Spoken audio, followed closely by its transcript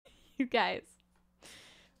You guys,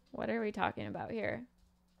 what are we talking about here?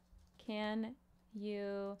 Can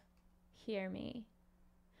you hear me?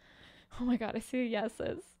 Oh my god, I see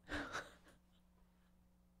yeses.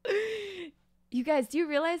 You guys, do you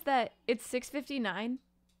realize that it's 6:59?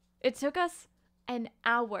 It took us an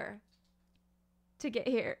hour to get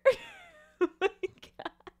here. Oh my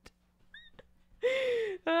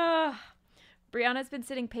god. Brianna's been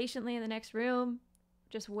sitting patiently in the next room,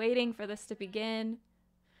 just waiting for this to begin.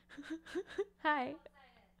 Hi.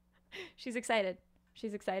 She's excited.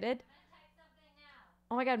 She's excited.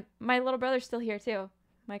 Oh my god, my little brother's still here too.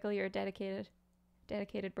 Michael, you're a dedicated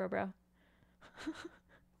bro.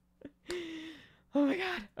 Oh my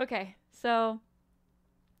god. Okay, so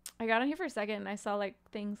I got on here for a second and I saw like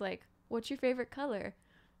things like, what's your favorite color?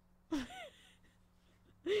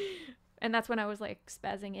 And that's when I was like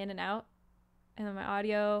spazzing in and out. And then my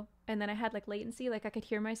audio, and then I had like latency, like I could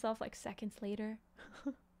hear myself like seconds later.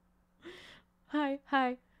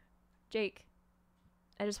 Hi. Jake,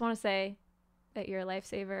 I just want to say that you're a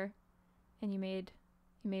lifesaver and you made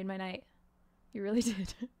my night. You really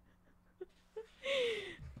did.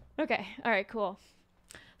 Okay, all right, cool.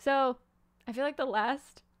 So I feel like the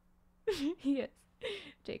last he is.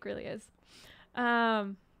 Jake really is.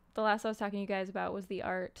 The last I was talking to you guys about was the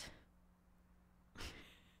art.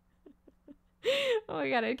 Oh my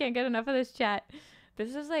god, I can't get enough of this chat.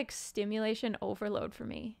 This is like stimulation overload for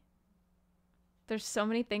me. There's so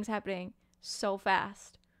many things happening so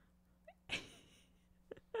fast.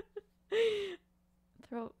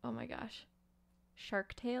 Oh my gosh.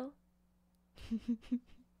 Shark Tale?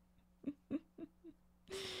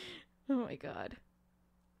 Oh my god.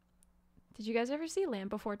 Did you guys ever see Land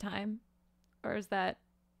Before Time? Or is that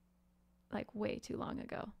like way too long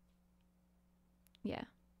ago? Yeah.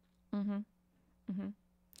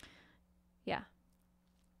 Yeah.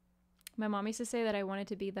 My mom used to say that I wanted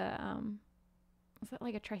to be the was that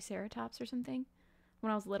like a triceratops or something?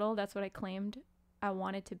 When I was little, that's what I claimed I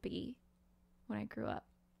wanted to be when I grew up.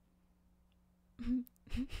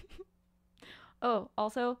 Oh,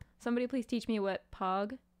 also, somebody please teach me what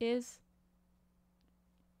Pog is.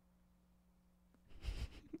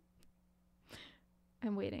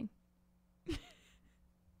 I'm waiting.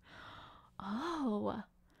 Oh.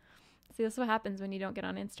 See, this is what happens when you don't get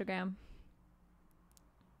on Instagram.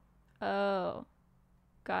 Oh.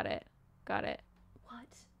 Got it. What?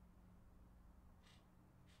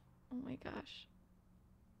 Oh my gosh.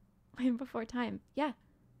 Land Before Time. Yeah,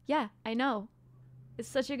 I know. It's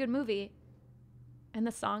such a good movie. And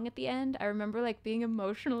the song at the end, I remember like being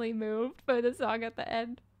emotionally moved by the song at the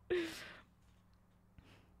end.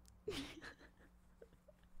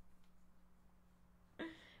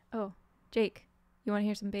 Oh, Jake, you want to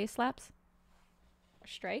hear some bass slaps? Or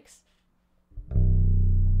strikes?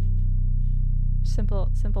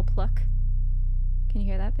 Simple pluck. Can you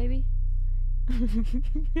hear that, baby?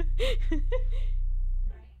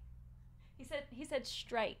 He said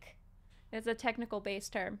strike. It's a technical bass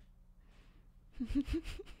term.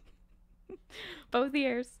 Both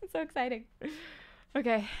ears. It's so exciting.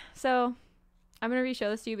 Okay, so I'm gonna re-show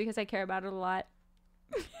this to you because I care about it a lot.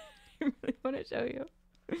 I really want to show you.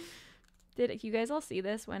 Did you guys all see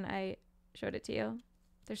this when I showed it to you?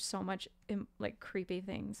 There's so much like creepy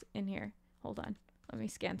things in here. Hold on. Let me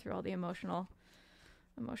scan through all the emotional.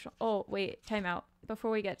 Oh, wait, time out.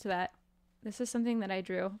 Before we get to that, this is something that I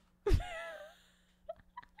drew.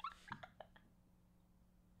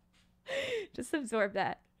 Just absorb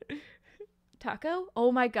that. Taco?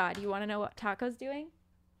 Oh my god, you want to know what Taco's doing?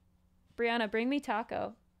 Brianna, bring me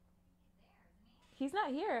Taco. He's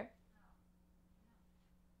not here.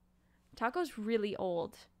 Taco's really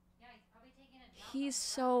old. Yeah, he's probably taking a dump. He's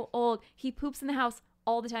so old. He poops in the house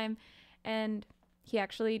all the time, and he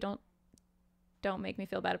actually don't make me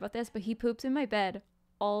feel bad about this, but he poops in my bed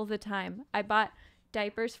all the time. I bought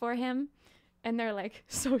diapers for him, and they're like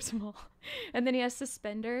so small. And then he has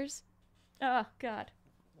suspenders. Oh god.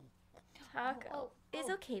 Taco. It's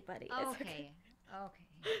okay, buddy. It's Okay.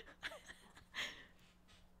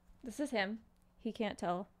 This is him. He can't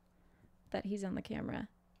tell that he's on the camera.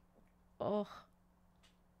 Oh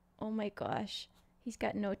my gosh. He's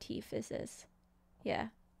got no teeth, is this? Yeah.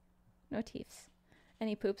 No teeth. And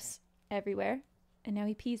he poops everywhere. And now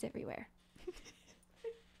he pees everywhere.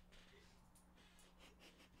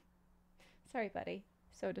 Sorry, buddy.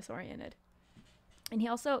 So disoriented. And he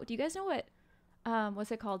also, do you guys know what,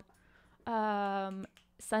 what's it called?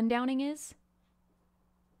 Sundowning is?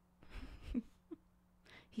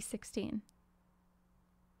 He's 16.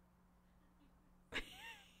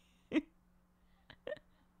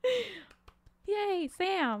 Yay,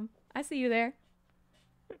 Sam. I see you there.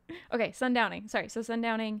 Okay, sundowning. Sorry. So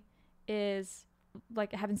sundowning is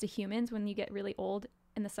like it happens to humans when you get really old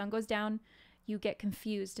and the sun goes down, you get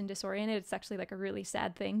confused and disoriented. It's actually like a really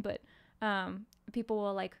sad thing, but people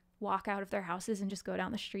will like walk out of their houses and just go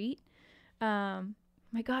down the street.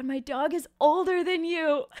 My God, my dog is older than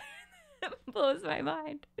you. It blows my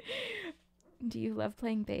mind. Do you love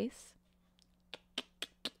playing bass?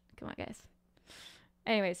 Come on, guys.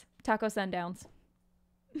 Anyways, taco sundowns.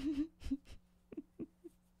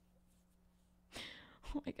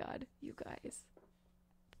 Oh my God, you guys.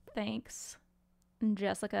 Thanks,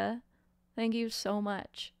 Jessica. Thank you so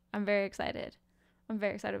much. I'm very excited. I'm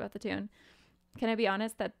very excited about the tune. Can I be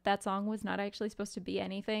honest that song was not actually supposed to be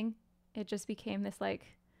anything? It just became this like,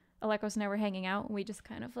 Alekos and I were hanging out and we just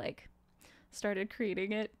kind of like started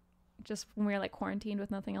creating it just when we were like quarantined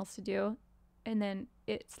with nothing else to do. And then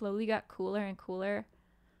it slowly got cooler and cooler.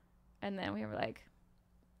 And then we were like,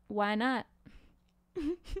 why not?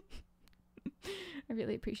 I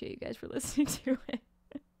really appreciate you guys for listening to it.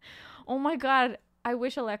 Oh my God. I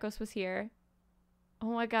wish Alekos was here.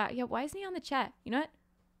 Oh my God. Yeah, why isn't he on the chat? You know what?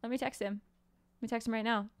 Let me text him. Let me text him right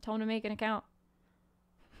now. Tell him to make an account.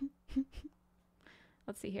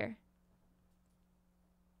 Let's see here.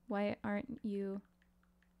 Why aren't you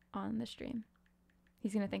on the stream?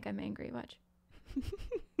 He's going to think I'm angry. Watch.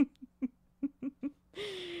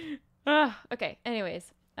 Okay.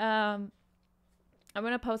 Anyways. I'm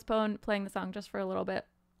going to postpone playing the song just for a little bit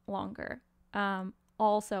longer.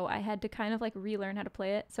 Also, I had to kind of like relearn how to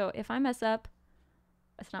play it. So if I mess up,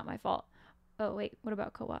 it's not my fault. Oh, wait. What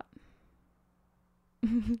about co-op?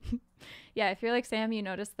 Yeah, if you're like Sam, you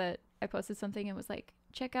noticed that I posted something and was like,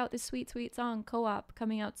 check out this sweet, sweet song, co-op,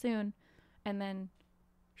 coming out soon. And then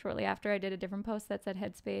shortly after, I did a different post that said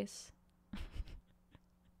Headspace.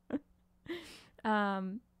 I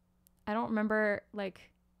don't remember like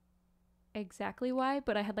exactly why,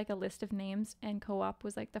 but I had like a list of names and co-op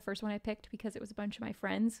was like the first one I picked because it was a bunch of my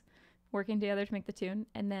friends working together to make the tune.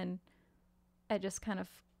 And then I just kind of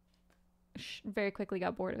very quickly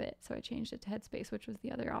got bored of it, so I changed it to Headspace, which was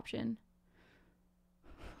the other option.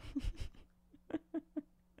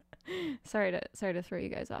 Sorry to throw you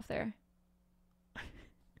guys off there.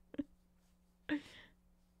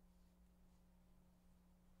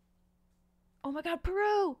 Oh my God,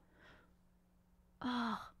 Peru!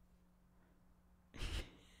 Oh.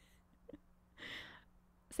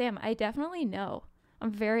 Sam, I definitely know.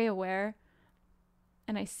 I'm very aware,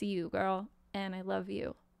 and I see you, girl, and I love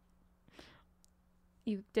you.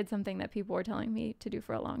 You did something that people were telling me to do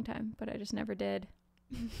for a long time, but I just never did.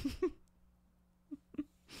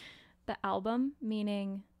 The album,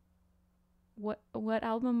 meaning what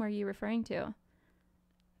album are you referring to?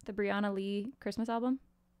 The Brianna Lee Christmas album?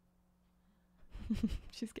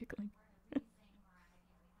 She's giggling.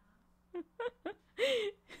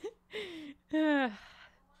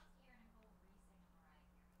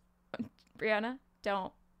 Brianna,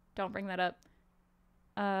 don't bring that up.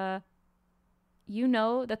 You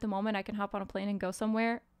know that the moment I can hop on a plane and go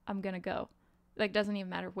somewhere, I'm gonna go. Like, doesn't even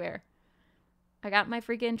matter where. I got my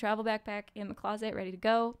freaking travel backpack in the closet ready to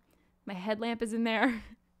go. My headlamp is in there.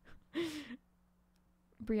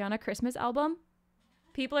 Brianna Christmas album?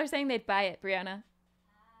 People are saying they'd buy it, Brianna.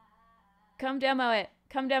 Come demo it.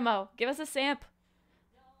 Come demo. Give us a samp.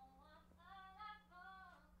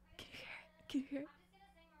 Can you hear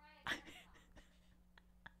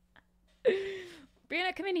it?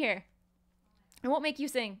 Brianna, come in here. I won't make you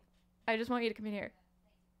sing. I just want you to come in here.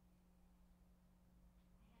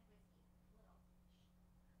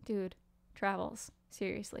 Dude, travels.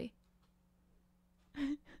 Seriously.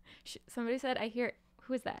 Somebody said, I hear...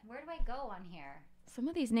 Who is that? Where do I go on here? Some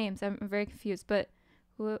of these names, I'm very confused, but...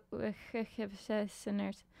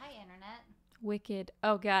 Sinners. Hi, Internet. Wicked.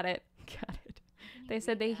 Oh, got it. Got it. They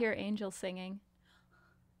said they hear angels singing.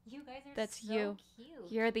 You guys are That's so you.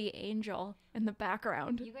 cute. You're the angel in the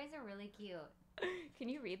background. You guys are really cute. Can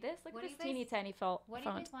you read this? Look What at do this you teeny guys- tiny font. What do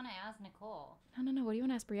you guys want to ask Nicole? No. What do you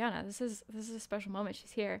want to ask Brianna? This is a special moment.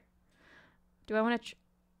 She's here. Do I want to...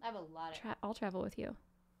 I have a lot of... I'll travel with you.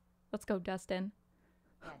 Let's go, Dustin.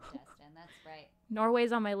 Yeah, Justin, that's right.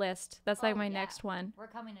 Norway's on my list. That's like Oh, my yeah. next one. We're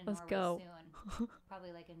coming to Let's Norway go. soon.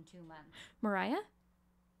 Probably like in 2 months. Mariah?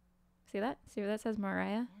 See that? See where that says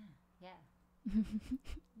Mariah? Yeah.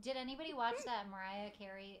 Did anybody watch that Mariah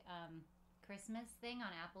Carey Christmas thing on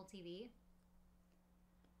Apple TV?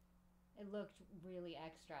 It looked really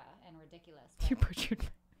extra and ridiculous. You butchered.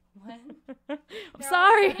 What? I'm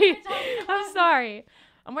sorry. I'm sorry.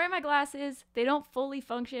 I'm wearing my glasses. They don't fully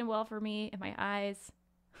function well for me in my eyes.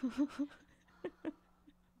 Oh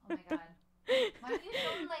my God. Why don't you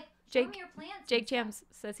show me, show me your plants? Jake Chams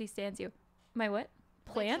says he stands you. My what?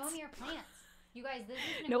 Show Plants? me your plants. You guys, this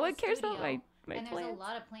is No one Nicole's cares studio, about my and plants. there's a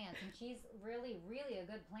lot of plants, and she's really, really a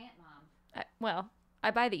good plant mom. Well,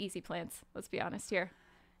 I buy the easy plants. Let's be honest here.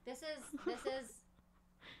 This is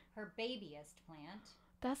her babyest plant.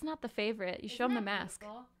 That's not the favorite. You show them the mask.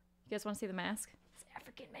 Beautiful? You guys want to see the mask? It's an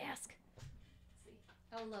African mask.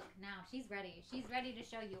 Oh, look, now she's ready. She's ready to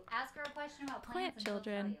show you. Ask her a question about Plant plants and she'll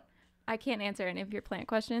children. tell you. I can't answer any of your plant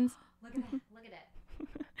questions. Look at that. Look at it.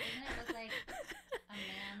 Doesn't it look like a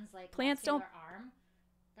man's like Plants muscular don't- arm?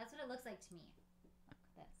 That's what it looks like to me. Look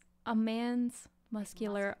at this. A man's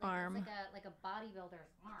muscular Like, arm. It's like a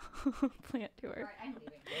bodybuilder's arm. Plant tour. All right, I'm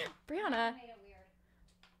leaving. Brianna. I made it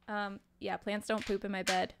weird. Yeah, plants don't poop in my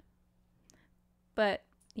bed. But,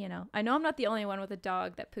 you know, I know I'm not the only one with a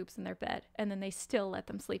dog that poops in their bed, and then they still let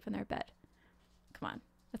them sleep in their bed. Come on.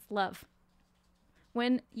 That's love.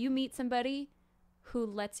 When you meet somebody who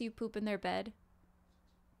lets you poop in their bed,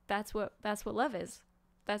 that's what love is.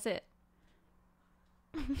 That's it.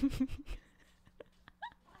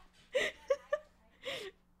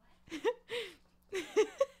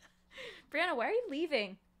 Brianna, why are you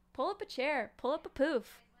leaving? Pull up a chair. Pull up a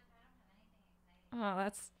poof. Oh,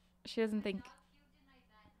 she doesn't think.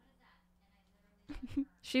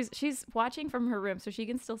 She's watching from her room, so she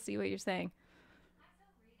can still see what you're saying.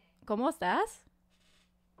 ¿Cómo estás?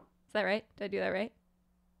 Is that right? Did I do that right?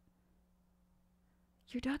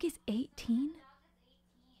 Your dog is 18?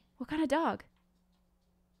 What kind of dog?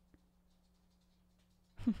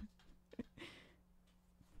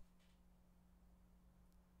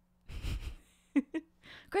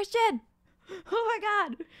 Christian! Oh my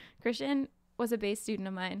God! Christian was a bass student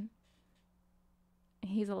of mine.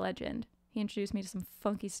 He's a legend. He introduced me to some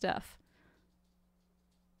funky stuff.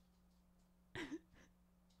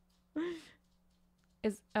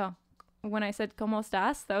 When I said ¿Cómo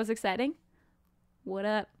estás? That was exciting. What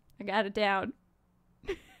up? I got it down.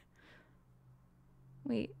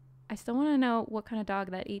 Wait, I still want to know what kind of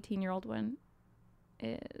dog that 18-year-old one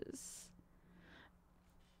is.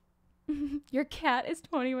 Your cat is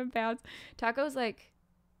 21 pounds. Taco's like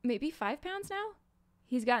maybe 5 pounds now.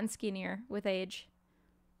 He's gotten skinnier with age.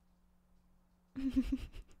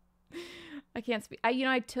 I can't speak.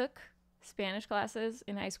 I took Spanish classes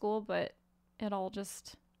in high school, but it all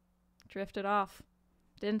just drifted off.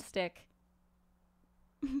 Didn't stick.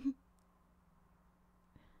 Oh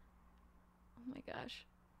my gosh.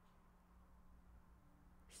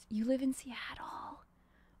 You live in Seattle.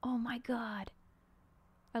 Oh my God.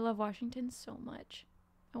 I love Washington so much.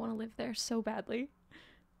 I want to live there so badly.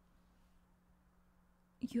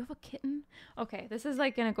 You have a kitten? Okay, this is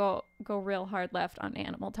like gonna go real hard left on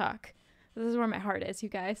animal talk. This is where my heart is, you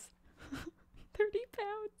guys. 30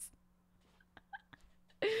 pounds.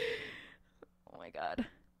 Oh my God.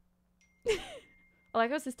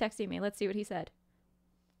 Alekos is texting me. Let's see what he said.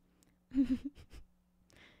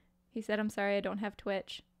 He said, I'm sorry, I don't have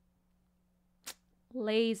Twitch.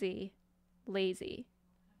 Lazy.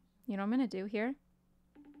 You know what I'm gonna do here?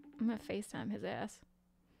 I'm gonna FaceTime his ass.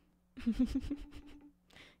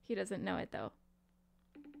 He doesn't know it though.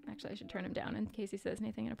 Actually, I should turn him down in case he says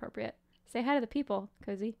anything inappropriate. Say hi to the people,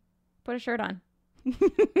 Cozy. Put a shirt on.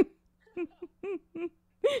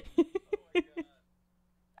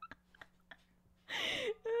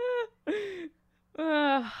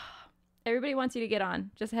 Everybody wants you to get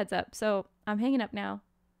on. Just a heads up. So I'm hanging up now.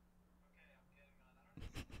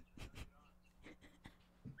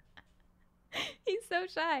 He's so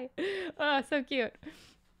shy. Oh, so cute.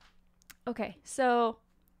 Okay, so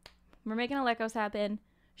we're making Alekos happen.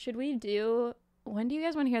 When do you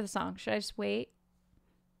guys want to hear the song? Should I just wait?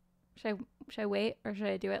 Should I wait or should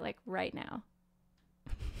I do it like right now?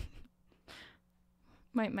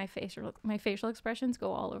 my facial expressions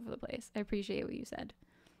go all over the place. I appreciate what you said.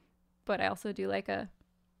 But I also do like a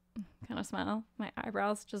kind of smile. My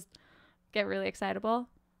eyebrows just get really excitable.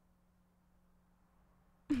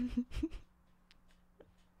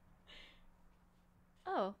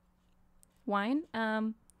 Oh. Wine?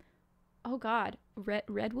 Oh God.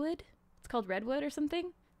 Redwood? It's called Redwood or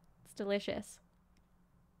something? It's delicious.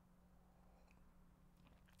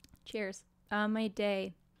 Cheers. My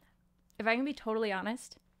day. If I can be totally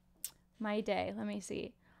honest, my day, let me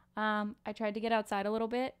see. I tried to get outside a little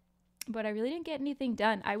bit, but I really didn't get anything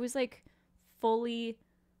done. I was like fully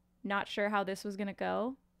not sure how this was going to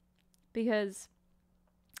go because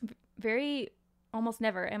almost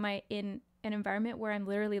never am I in an environment where I'm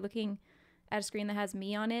literally looking at a screen that has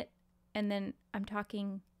me on it and then I'm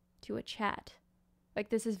talking to a chat. Like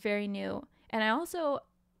this is very new. And I also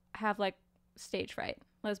have like stage fright.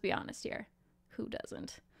 Let's be honest here. Who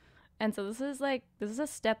doesn't? And so this is a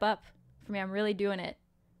step up for me. I'm really doing it.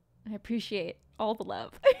 I appreciate all the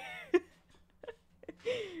love.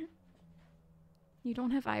 You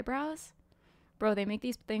don't have eyebrows? Bro, they make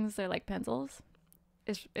these things, they're like pencils.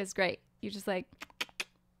 It's great. You just like,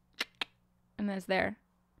 and then it's there.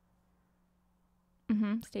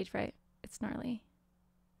 Stage fright. It's gnarly.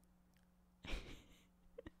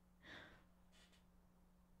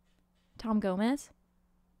 Tom Gomez?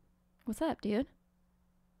 What's up, dude?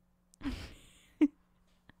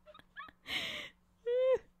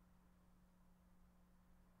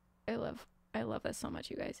 I love this so much,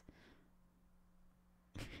 you guys.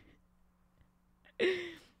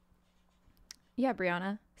 Yeah,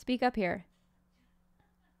 Brianna, speak up here.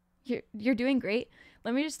 You're doing great.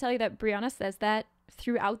 Let me just tell you that Brianna says that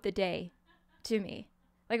throughout the day to me.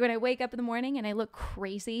 Like when I wake up in the morning and I look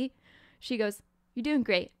crazy, she goes, "You're doing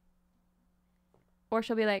great." Or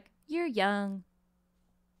she'll be like, "You're young."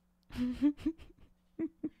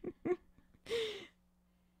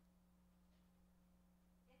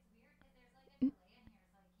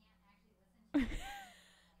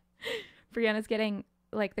 Brianna's getting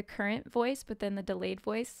like the current voice, but then the delayed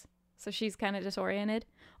voice. So she's kind of disoriented.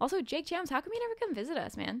 Also, Jake Chams, how come you never come visit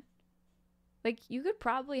us, man? Like, you could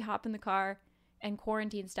probably hop in the car and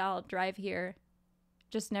quarantine style drive here.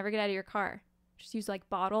 Just never get out of your car. Just use like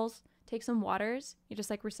bottles, take some waters. You just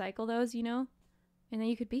like recycle those, you know? And then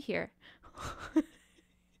you could be here.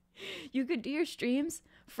 You could do your streams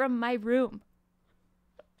from my room.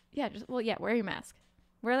 Yeah, wear your mask.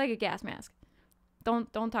 Wear like a gas mask.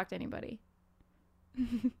 Don't talk to anybody.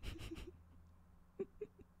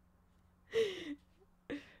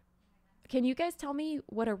 Can you guys tell me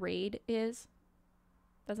what a raid is?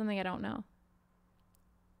 That's something I don't know.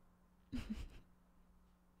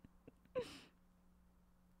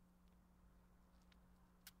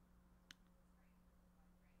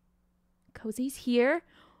 Cozy's here?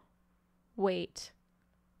 Wait,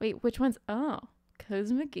 which one's... Oh,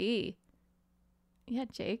 Cozy McGee. Yeah,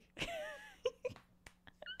 Jake.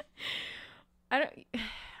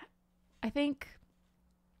 I think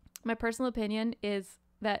my personal opinion is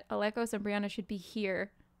that Alekos and Brianna should be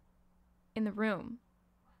here in the room.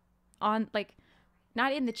 On, like,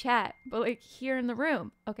 not in the chat, but, like, here in the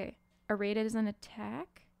room. Okay, a raid is an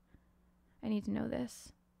attack? I need to know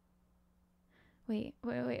this. Wait,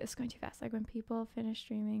 it's going too fast. Like, when people finish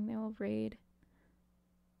streaming, they will raid.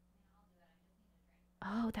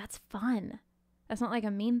 Oh, that's fun. That's not, like,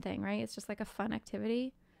 a mean thing, right? It's just, like, a fun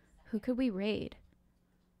activity. Who could we raid?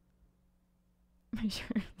 My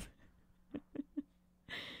shirt.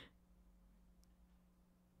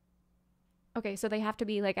 Okay, so they have to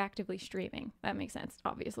be like actively streaming. That makes sense,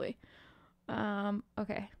 obviously.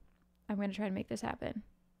 Okay. I'm gonna try to make this happen.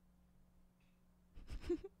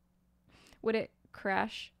 Would it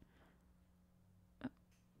crash?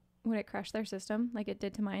 Would it crash their system like it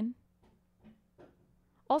did to mine?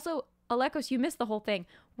 Also, Alekos, you missed the whole thing.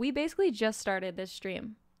 We basically just started this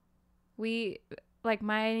stream.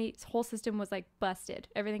 My whole system was like busted.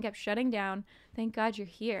 Everything kept shutting down. Thank God you're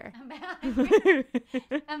here. I'm back.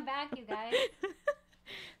 I'm back, you guys.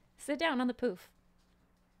 Sit down on the poof.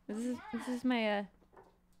 This is my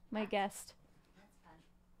my guest.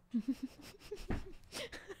 That's fun.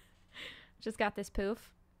 Just got this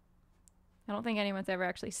poof. I don't think anyone's ever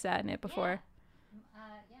actually sat in it before.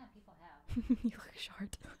 Yeah, people have. You look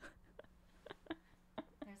short.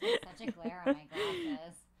 There's like such a glare on my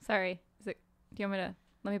glasses. Sorry. Do you want me to...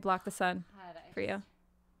 Let me block the sun for you.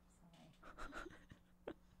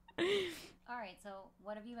 Sorry. All right, so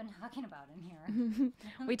what have you been talking about in here?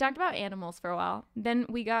 We talked about animals for a while. Then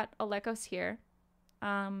we got Alekos here.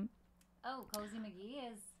 Oh, Cozy McGee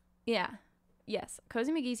is... Yeah. Yes.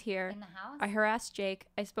 Cozy McGee's here. In the house? I harassed Jake.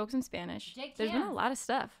 I spoke some Spanish. There's been a lot of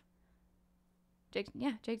stuff. Jake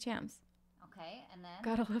Chams. Okay, and then?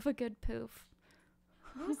 Gotta love a good poof.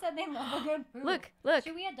 Who said they love a good poof? Look.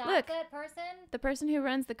 Should we adopt that person? The person who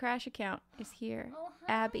runs the Crash account is here. Oh,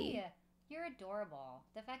 hi. Abby. You're adorable.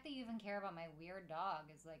 The fact that you even care about my weird dog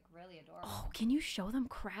is like really adorable. Oh, can you show them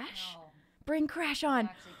Crash? No. Bring Crash on. I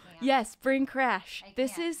actually can't. Yes, bring Crash.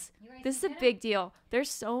 This can't. is a big deal. There's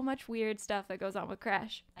so much weird stuff that goes on with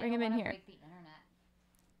Crash. Bring him in here. Break the internet.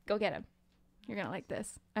 Go get him. You're gonna like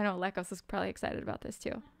this. I know Lekos is probably excited about this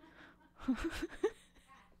too.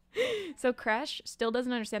 So Crash still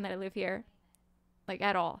doesn't understand that I live here, like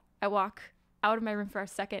at all. I walk out of my room for a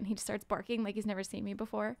second and he just starts barking like he's never seen me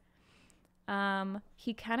before.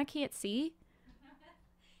 He kind of can't see.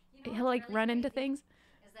 He'll like really run into things.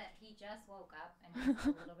 Is that he just woke up and he's a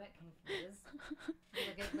little bit confused.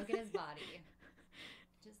 Look at his body.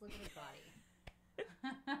 Just look at his body.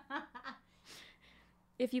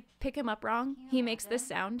 If you pick him up wrong, he makes this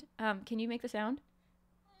sound. Can you make the sound?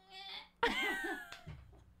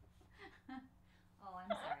 Oh,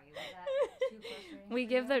 We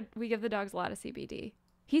give the dogs a lot of CBD.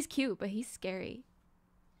 He's cute, but he's scary.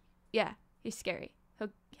 Yeah, he's scary.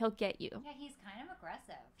 He'll get you. Yeah, he's kind of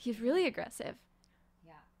aggressive. He's really aggressive.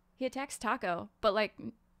 Yeah. He attacks Taco, but like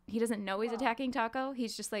he doesn't know he's attacking Taco.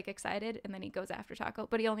 He's just like excited, and then he goes after Taco.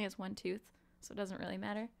 But he only has one tooth, so it doesn't really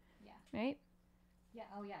matter. Yeah. Right? Yeah.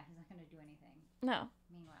 Oh yeah, he's not gonna do anything. No.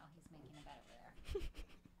 Meanwhile, he's making a bed over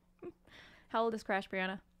there. How old is Crash,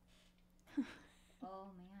 Brianna? Oh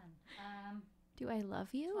man. Do I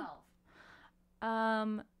love you?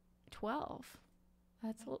 12. 12.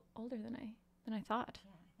 That's older than I thought. Yeah,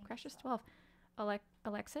 I think Crash is 12. Alexis?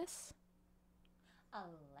 Alexis.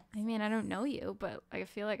 I mean, I don't know you, but I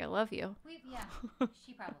feel like I love you. Yeah,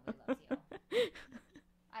 she probably loves you.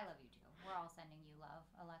 I love you too. We're all sending you love,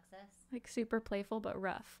 Alexis. Like super playful but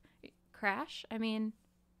rough. Crash? I mean...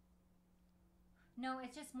 No,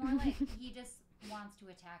 it's just more like he just wants to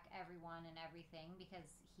attack everyone and everything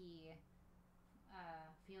because he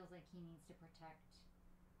feels like he needs to protect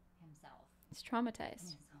himself. He's traumatized.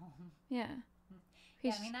 In his home. Yeah.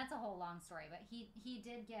 Yeah, I mean, that's a whole long story, but he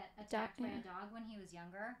did get attacked by a dog when he was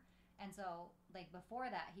younger. And so, like, before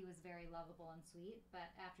that, he was very lovable and sweet.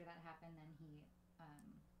 But after that happened, then he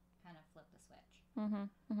kind of flipped the switch. So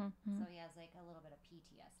he has, like, a little bit of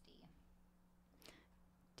PTSD.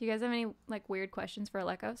 Do you guys have any, like, weird questions for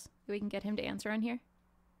Alekos that we can get him to answer on here?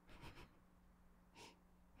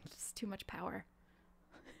 It's just too much power.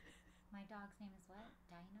 My dog's name is what?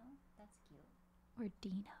 Dino? That's cute. Or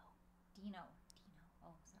Dino. Dino.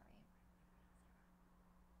 Oh, sorry.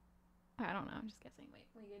 I don't know. I'm just guessing. Wait,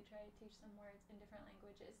 we could try to teach some words in different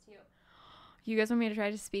languages too. You guys want me to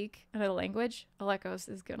try to speak another language? Alekos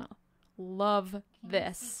is gonna love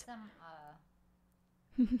this. Can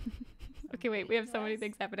you speak some, okay, wait. We have so many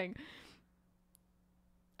things happening.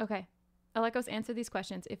 Okay. Alekos, answer these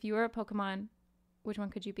questions. If you were a Pokemon, which one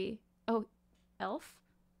could you be? Oh, elf?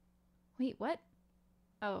 Wait, what?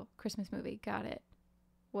 Oh, Christmas movie. Got it.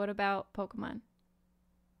 What about Pokemon?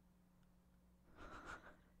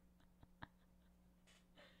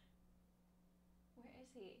 Where is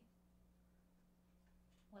he?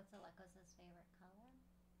 What's Alekos' favorite color?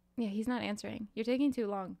 Yeah, he's not answering. You're taking too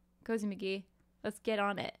long. Cozy McGee, let's get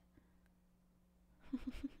on it.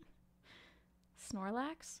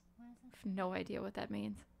 Snorlax? What is I have no idea what that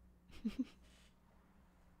means.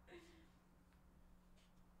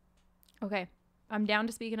 Okay, I'm down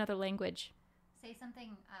to speak another language. Say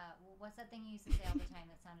something, what's that thing you used to say all the time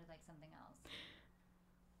that sounded like something else?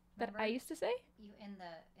 Remember? That I used to say? You in the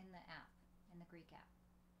app, in the Greek app.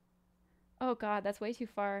 Oh god, that's way too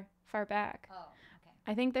far back. Oh, okay.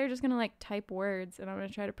 I think they're just gonna like type words and I'm gonna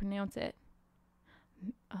try to pronounce it.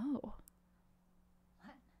 Oh.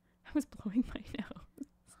 What? I was blowing my nose.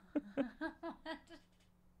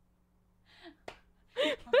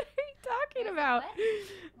 What are you talking about?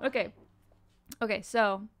 What? Okay,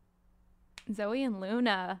 so Zoe and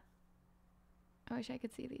Luna. I wish I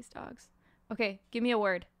could see these dogs. Okay, give me a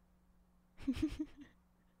word.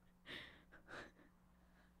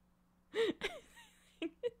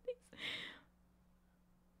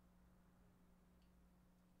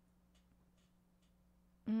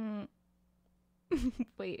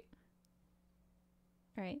 Wait.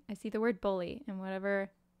 All right, I see the word bully and whatever.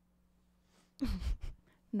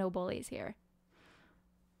 No bullies here.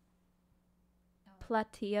 Oh.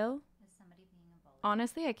 Platio. Is somebody being a bully?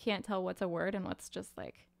 Honestly, I can't tell what's a word and what's just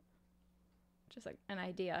like an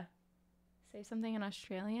idea. Say something in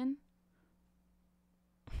Australian.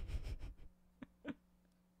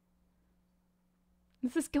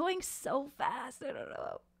 This is going so fast. I don't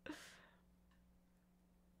know.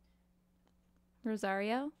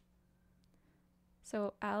 Rosario.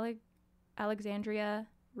 So Alexandria,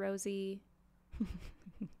 Rosie.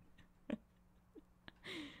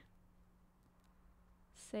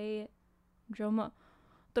 Say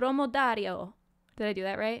Dromodario. Did I do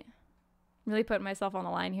that right? I'm really putting myself on the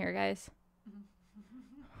line here, guys.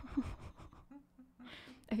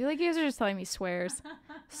 I feel like you guys are just telling me swears.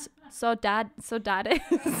 So dad is. Oh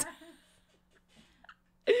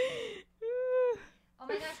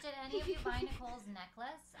my gosh, did any of you buy Nicole's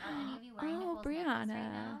necklace? Are any of you wearing Nicole's necklace right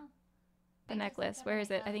now? The necklace, where is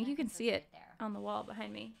it? I think you can see it on the wall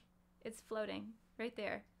behind me. It's floating right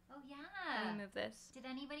there. Oh yeah. Let me move this. Did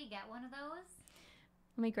anybody get one of those?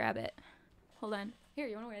 Let me grab it. Hold on. Here,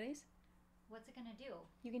 you want to wear these? What's it gonna do?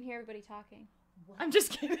 You can hear everybody talking. What? I'm just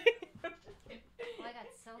kidding. Oh, I got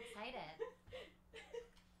so excited.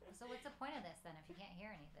 So what's the point of this then if you can't hear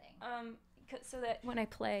anything? So that when I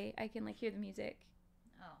play, I can like hear the music.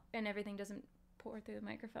 Oh. And everything doesn't pour through the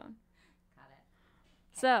microphone. Got it.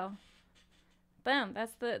 Okay. So, boom.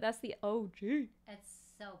 That's the OG. It's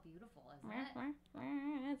so beautiful, isn't it?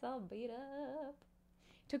 all beat up.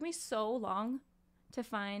 It took me so long to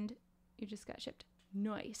find. You just got shipped.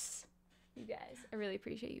 Nice. You guys, I really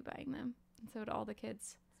appreciate you buying them. And so do all the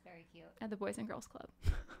kids. It's very cute. At the Boys and Girls Club.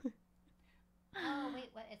 Oh, wait,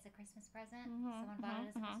 what? It's a Christmas present? Someone bought it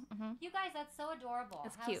as a Christmas. You guys, that's so adorable.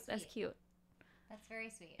 That's How cute. Sweet. That's cute. That's very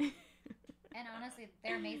sweet. And honestly,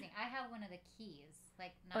 they're amazing. I have one of the keys.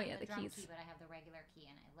 Like, not the drum keys. key, but I have the regular key,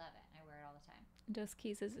 and I love it. I wear it all the time. Dos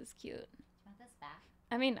keys is cute. Do you want this back?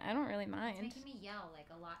 I mean, I don't really mind. It's making me yell, like,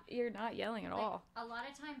 a lot. You're not yelling at all. A lot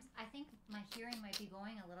of times, I think my hearing might be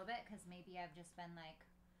going a little bit, because maybe I've just been, like,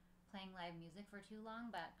 playing live music for too long,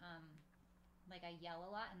 but, like, I yell a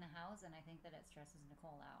lot in the house, and I think that it stresses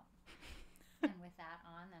Nicole out. And with that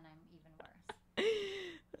on, then I'm even worse.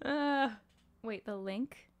 Wait, the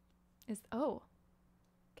link is... Oh.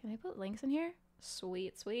 Can I put links in here?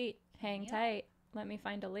 Sweet, sweet. Hang tight. Let me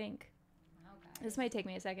find a link. Okay. This might take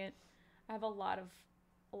me a second. I have a lot of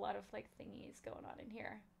like thingies going on in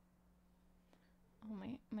here. Oh,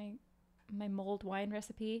 my mulled wine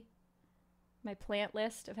recipe. My plant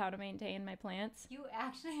list of how to maintain my plants. You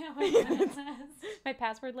actually have a plant list. My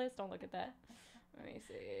password list. Don't look at that. Let me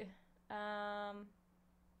see. Oh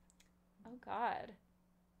God.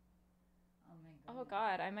 Oh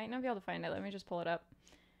God. I might not be able to find it. Let me just pull it up.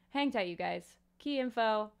 Hang tight, you guys. Key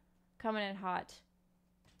info coming in hot.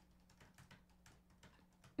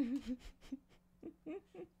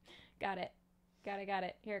 Got it. Got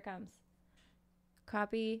it. Here it comes.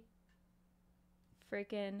 Copy.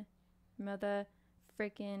 Freaking mother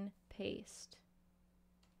freaking paste.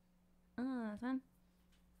 Son.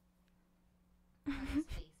 Are those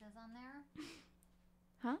faces on there?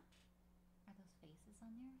 Huh? Are those faces on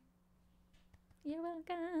there? You're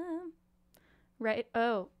welcome. Right.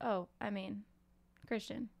 Oh, I mean,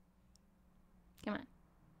 Christian. Come on.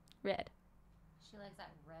 Red. She likes that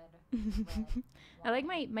red. I like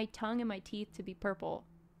my tongue and my teeth to be purple.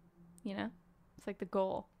 You know? It's like the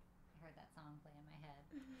goal. I heard that song play in my head.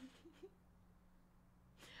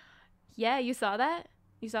 Yeah, you saw that?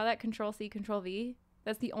 You saw that Control-C, Control-V?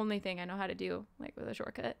 That's the only thing I know how to do, like, with a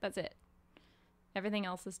shortcut. That's it. Everything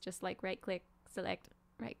else is just, like, right-click, select,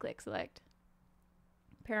 right-click, select.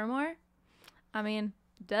 Paramore? I mean,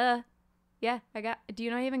 duh. Yeah, do you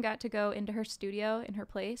know I even got to go into her studio in her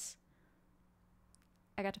place?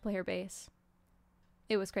 I got to play her bass.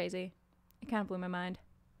 It was crazy. It kind of blew my mind.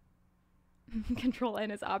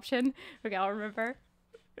 Control-N is option. Okay, I'll remember.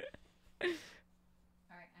 All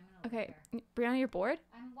right, I'm gonna Okay, Brianna, you're bored?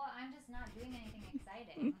 I'm just not doing anything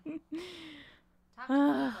exciting. Talk to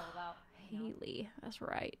people about Haley. That's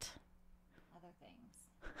right. Other things.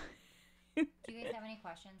 Do you guys have any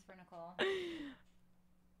questions for Nicole?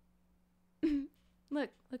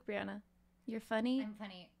 Look, Brianna. You're funny. I'm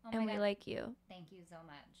funny. Oh and my we God. like you. Thank you so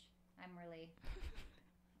much. I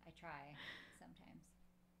try sometimes.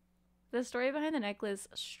 The story behind the necklace,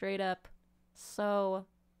 straight up, so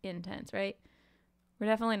intense, right? We're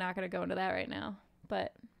definitely not going to go into that right now,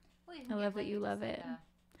 but I love that you love it.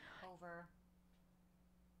 Over.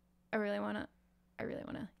 I really want to.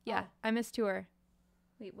 Yeah, I miss tour.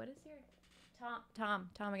 Wait, what is your... Tom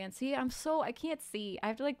again. See, I can't see. I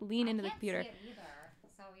have to, like, lean into the computer. I can't see it either,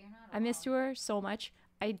 so you're not alone. I miss tour so much.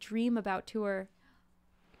 I dream about tour.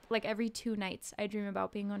 Like, every 2 nights, I dream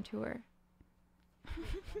about being on tour.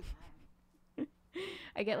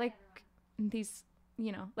 I get, like, these,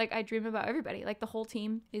 you know, like, I dream about everybody. Like, the whole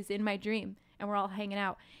team is in my dream, and we're all hanging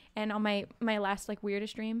out. And on my last, like,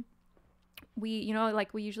 weirdest dream, we, you know,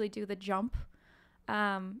 like, we usually do the jump.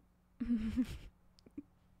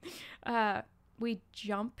 We,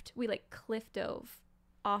 like, cliff dove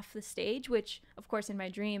off the stage, which, of course, in my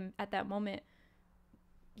dream, at that moment,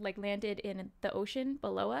 like, landed in the ocean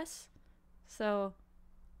below us. So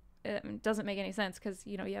it doesn't make any sense because,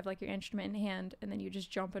 you know, you have, like, your instrument in hand and then you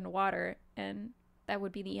just jump into water, and that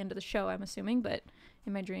would be the end of the show, I'm assuming, but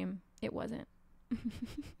in my dream it wasn't.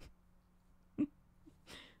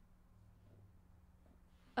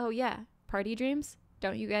 Oh yeah, party dreams.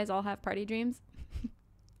 Don't you guys all have party dreams?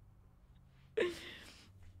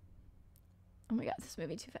 Oh my God, this is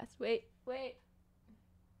moving too fast. Wait.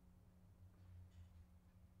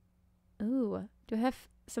 Ooh, do I have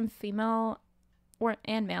some female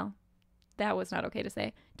and male? That was not okay to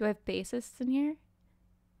say. Do I have bassists in here?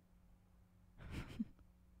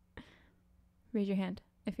 Raise your hand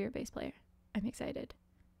if you're a bass player. I'm excited.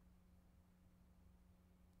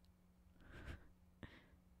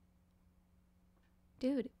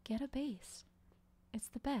 Dude, get a bass. It's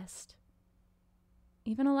the best.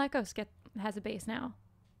 Even Alekos has a bass now.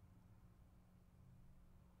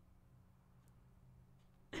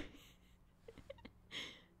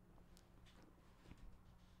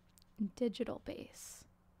 Digital bass.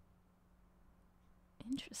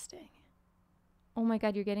 Interesting. Oh my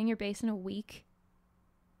god, you're getting your bass in a week?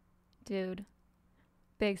 Dude.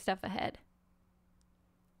 Big stuff ahead.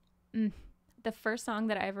 The first song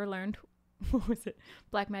that I ever learned, what was it?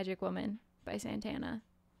 Black Magic Woman by Santana.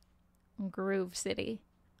 Groove City.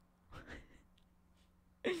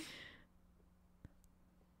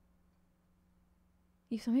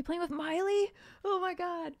 You saw me playing with Miley? Oh my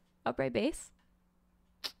god. Upright bass?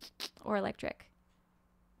 Or electric?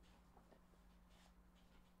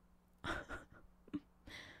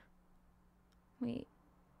 Wait.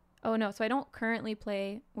 Oh no, so I don't currently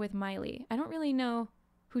play with Miley. I don't really know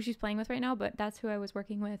who she's playing with right now, but that's who I was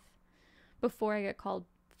working with before I got called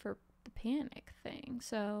for the Panic thing.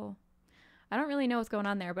 So I don't really know what's going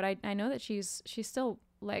on there, but I know that she's still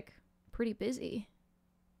like pretty busy.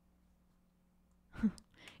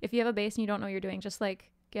 If you have a bass and you don't know what you're doing, just like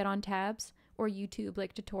get on tabs or YouTube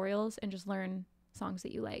like tutorials and just learn songs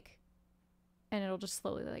that you like. And it'll just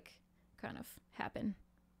slowly like kind of happen.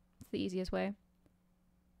 It's the easiest way.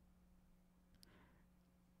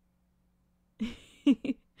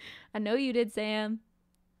 I know you did, Sam.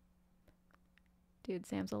 Dude,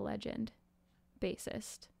 Sam's a legend.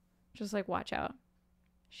 Bassist. Just like watch out.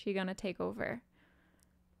 She gonna take over.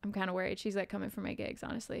 I'm kind of worried. She's like coming for my gigs,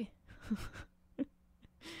 honestly.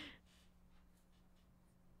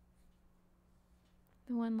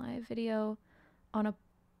 The one live video on a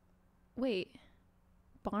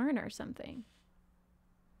barn or something.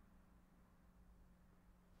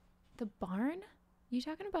 The barn? You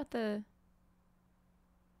talking about the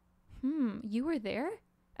you were there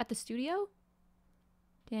at the studio?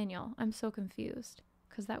 Daniel, I'm so confused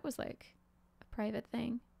because that was like a private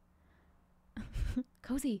thing.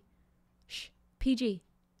 Cozy. Shh. PG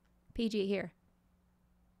here.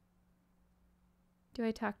 Do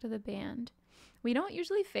I talk to the band? We don't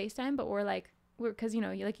usually FaceTime, but we're because you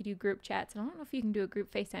do group chats. I don't know if you can do a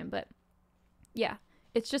group FaceTime, but yeah,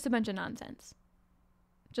 it's just a bunch of nonsense.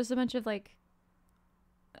 Just a bunch of I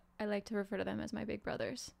like to refer to them as my big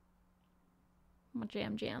brothers. My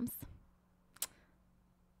jams.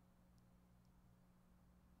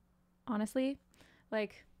 Honestly, my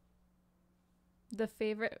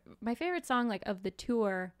favorite song of the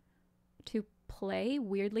tour to play,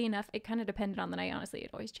 weirdly enough, it kind of depended on the night. Honestly, it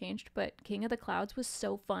always changed, but King of the Clouds was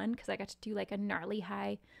so fun because I got to do a gnarly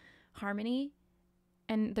high harmony,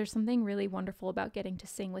 and there's something really wonderful about getting to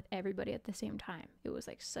sing with everybody at the same time. It was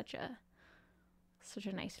such a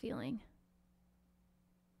nice feeling.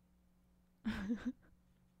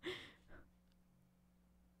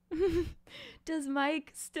 Does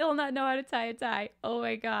Mike still not know how to tie a tie? Oh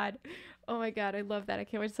my god, I love that. I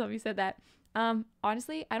can't wait to tell him you said that.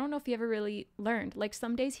 Honestly, I don't know if he ever really learned.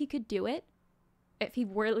 Some days he could do it if he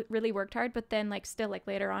really worked hard, but then still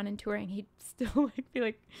later on in touring he'd still be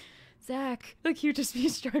like, Zach, he would just be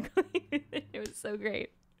struggling. It was so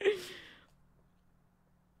great.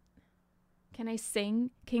 Can I sing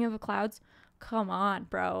King of the Clouds? Come on,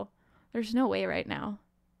 bro. There's no way right now.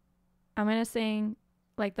 I'm gonna sing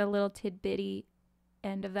the little tidbitty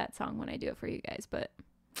end of that song when I do it for you guys, but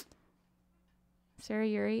Sarah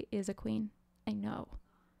Yuri is a queen. I know.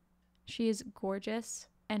 She is gorgeous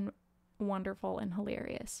and wonderful and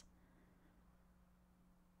hilarious.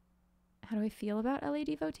 How do I feel about LA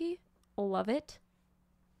Devotee? Love it.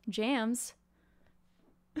 Jams.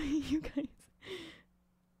 You guys.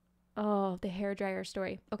 Oh, the hairdryer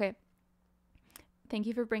story. Okay. Thank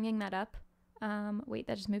you for bringing that up. Wait,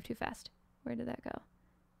 that just moved too fast. Where did that go?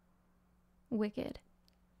 Wicked.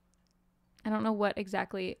 I don't know what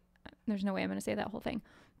exactly. There's no way I'm going to say that whole thing.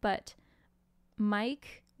 But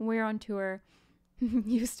Mike, when we were on tour,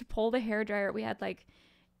 used to pull the hairdryer. We had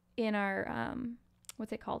in our,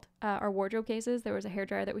 what's it called? Our wardrobe cases. There was a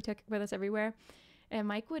hairdryer that we took with us everywhere. And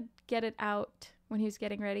Mike would get it out when he was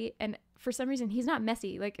getting ready. And for some reason, he's not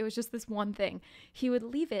messy. It was just this one thing. He would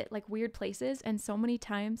leave it weird places. And so many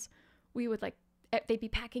times we would they'd be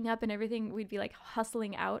packing up and everything. We'd be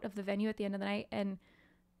hustling out of the venue at the end of the night. And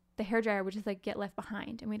the hairdryer would just get left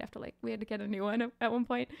behind, and we had to get a new one at one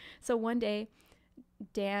point. So one day,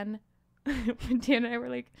 Dan and I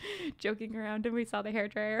were joking around, and we saw the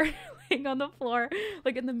hairdryer laying on the floor,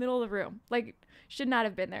 in the middle of the room, should not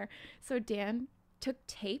have been there. So Dan took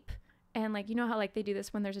tape, and you know how they do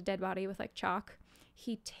this when there's a dead body with chalk.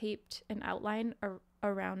 He taped an outline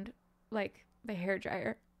around the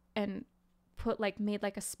hairdryer and put made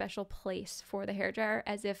a special place for the hairdryer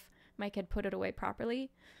as if Mike had put it away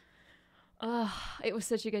properly. Oh, it was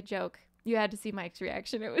such a good joke. You had to see Mike's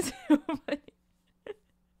reaction. It was so funny.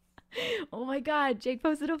 Oh my god, Jake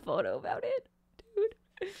posted a photo about it,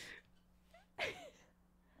 dude.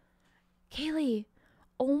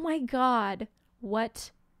 Oh my God.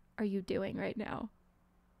 What are you doing right now?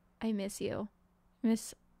 I miss you.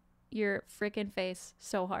 Miss your freaking face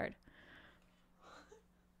so hard.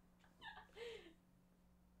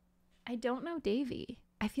 I don't know Davey.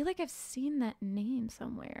 I feel like I've seen that name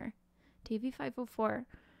somewhere. Davey 504.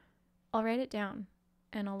 I'll write it down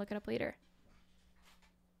and I'll look it up later.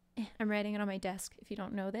 I'm writing it on my desk. If you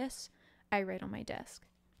don't know this, I write on my desk.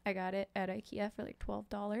 I got it at IKEA for like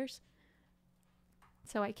 $12.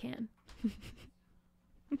 So I can.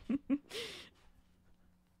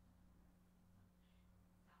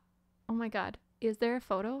 Oh my God. Is there a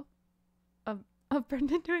photo of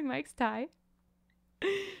Brendan doing Mike's tie?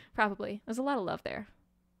 Probably. There's a lot of love there.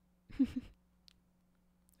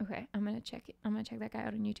 Okay, I'm gonna check it. I'm gonna check that guy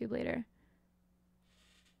out on YouTube later.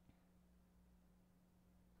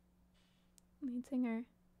 Lead singer.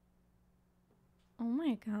 Oh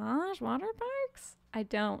my gosh, water parks? I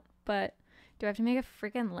don't, but do I have to make a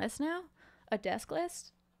freaking list now? A desk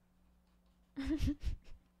list?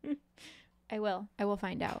 I will. I will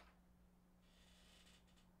find out.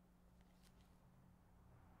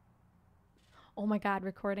 Oh my God,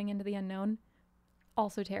 recording Into the Unknown.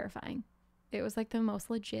 Also terrifying. It was like the most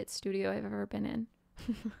legit studio I've ever been in.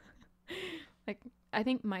 Like, I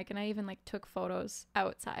think Mike and I even like took photos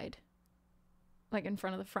outside, like in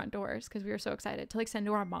front of the front doors, because we were so excited to like send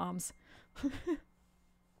to our moms.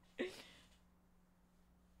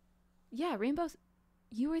 Yeah, Rainbows,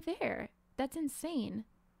 you were there. That's insane.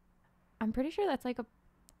 I'm pretty sure that's like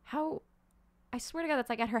I swear to God, that's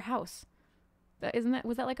like at her house.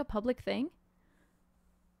 Was that like a public thing?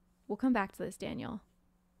 We'll come back to this, Daniel.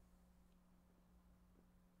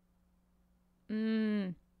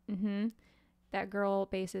 That girl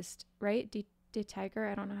bassist, right? De Tiger?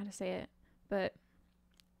 I don't know how to say it, but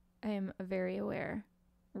I am very aware.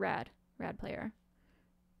 Rad player.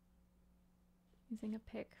 Using a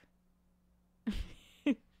pick.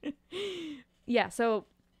 Yeah, so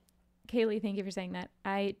Kaylee, thank you for saying that.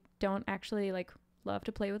 I don't actually like love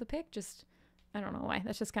to play with a pick. Just, I don't know why.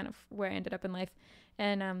 That's just kind of where I ended up in life.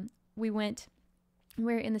 And we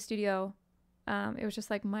were in the studio. It was just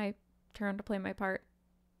like my turn to play my part.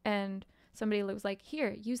 And somebody was like,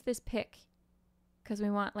 here, use this pick. Because we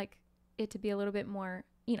want like it to be a little bit more,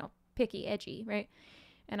 picky, edgy, right?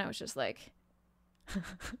 And I was just like,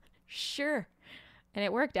 sure. And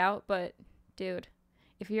it worked out, but dude,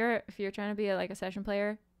 if you're trying to be a session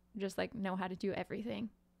player, just like know how to do everything,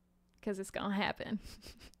 because it's gonna happen.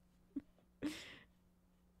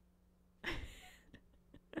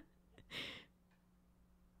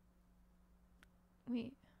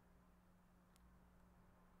 Wait,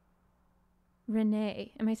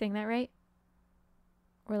 Renee, am I saying that right?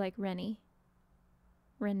 Or like Rennie?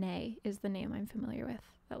 Renee is the name I'm familiar with.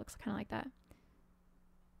 That looks kind of like that.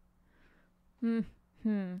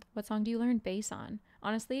 What song do you learn bass on?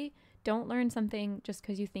 Honestly, don't learn something just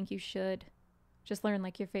because you think you should. Just learn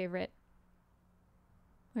like your favorite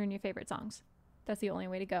songs. That's the only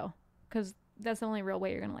way to go, because that's the only real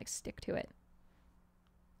way you're gonna like stick to it.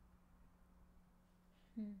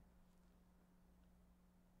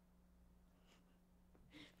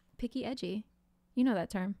 Picky, edgy, you know that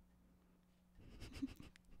term.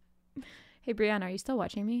 Hey Brianna, are you still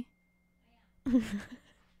watching me? I am.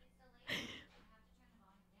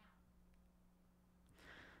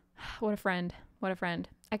 What a friend.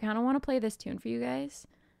 I kind of want to play this tune for you guys.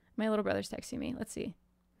 My little brother's texting me. Let's see.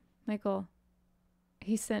 Michael,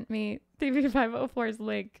 he sent me TV504's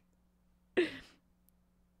link. Let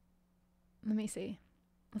me see.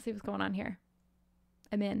 Let's see what's going on here.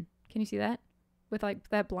 I'm in. Can you see that? With like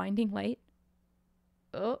that blinding light.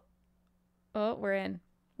 Oh, we're in.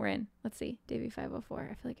 Let's see.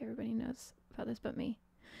 Davey504. I feel like everybody knows about this but me.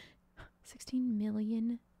 16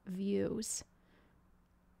 million views.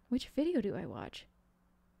 Which video do I watch?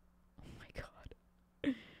 Oh my God.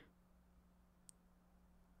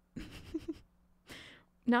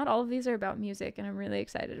 Not all of these are about music, and I'm really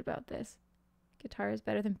excited about this. Guitar is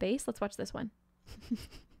better than bass. Let's watch this one.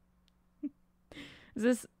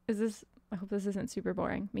 Is this, I hope this isn't super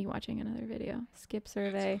boring, me watching another video. Skip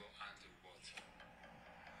survey.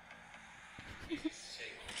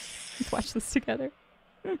 Let's watch this together.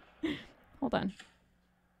 Hold on.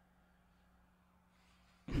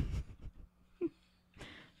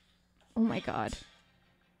 Oh my God.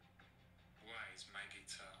 Why is my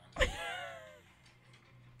guitar on the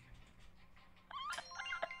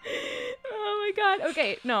Oh my God.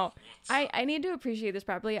 Okay, no. I need to appreciate this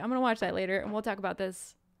properly. I'm going to watch that later, and we'll talk about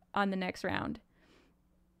this on the next round.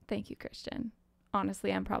 Thank you, Christian.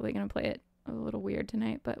 Honestly, I'm probably going to play it a little weird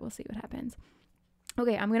tonight, but we'll see what happens.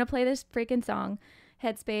 Okay, I'm going to play this freaking song,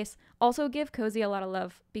 Headspace. Also give Cozy a lot of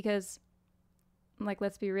love because, like,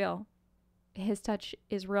 let's be real, his touch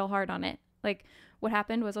is real hard on it. Like, what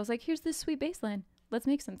happened was I was like, here's this sweet bass line. Let's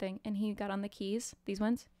make something. And he got on the keys, these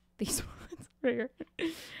ones right here.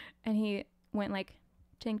 And he went like,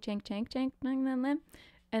 chink, chink, chink, chink,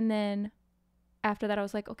 and then after that I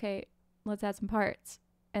was like, okay, let's add some parts.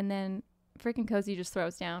 And then freaking Cozy just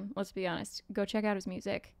throws down. Let's be honest. Go check out his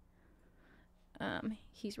music.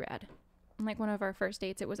 He's rad. And like one of our first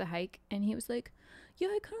dates, it was a hike, and he was like, yeah,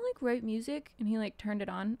 I kind of like write music. And he like turned it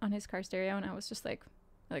on his car stereo, and I was just like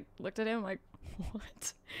looked at him like,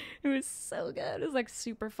 what? It was so good. It was like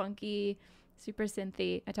super funky, super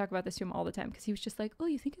synthy. I talk about this to him all the time because he was just like, oh,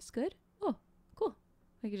 you think it's good? Oh, cool.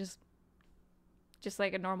 Like, just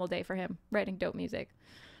like a normal day for him writing dope music.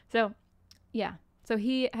 So yeah, so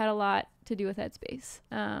he had a lot to do with Headspace.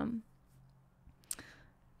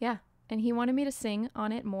 Yeah, and he wanted me to sing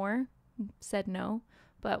on it more. Said no,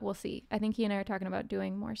 but we'll see. I think he and I are talking about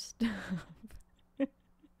doing more stuff.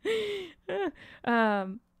 He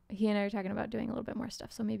and I are talking about doing a little bit more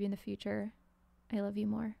stuff. So maybe in the future, I love you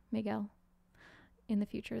more, Miguel. In the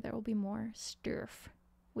future, there will be more stuff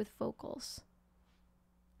with vocals.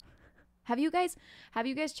 Have you guys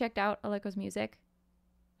checked out Aleko's music?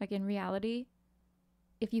 Like in reality?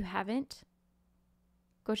 If you haven't,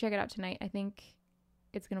 go check it out tonight. I think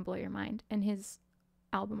it's going to blow your mind. And his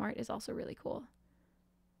album art is also really cool.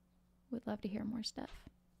 Would love to hear more stuff.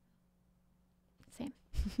 Same.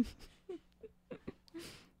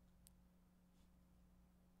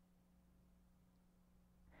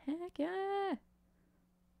 Heck yeah.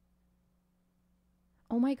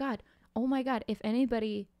 Oh my god. If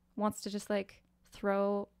anybody wants to just like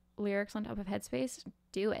throw lyrics on top of Headspace,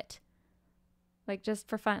 do it. Like just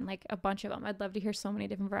for fun, like a bunch of them. I'd love to hear so many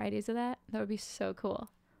different varieties of that. That would be so cool.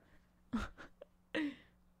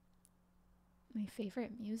 My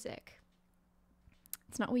favorite music.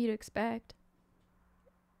 It's not what you'd expect.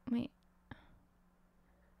 Wait.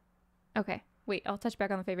 Okay. Wait, I'll touch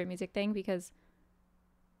back on the favorite music thing because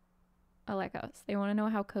Alekos. They want to know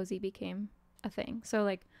how Cozy became a thing. So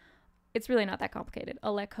like, it's really not that complicated.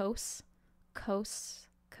 Alekos,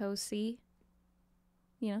 Cozy,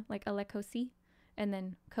 you know, like Alekosi, and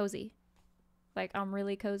then Cozy. Like, I'm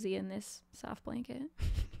really cozy in this soft blanket.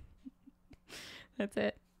 That's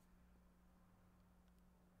it.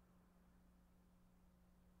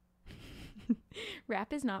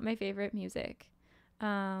 Rap is not my favorite music.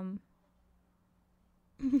 You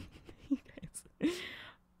guys.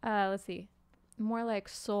 Let's see. More like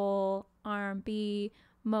soul, R&B,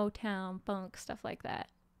 Motown, funk, stuff like that.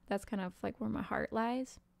 That's kind of like where my heart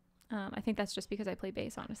lies. I think that's just because I play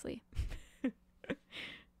bass, honestly.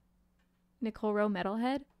 Nicole Rowe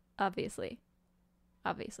metalhead? Obviously.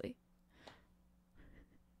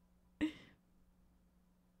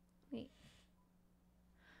 Wait.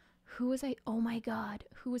 Who was I? Oh my god.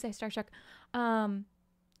 Who was I starstruck?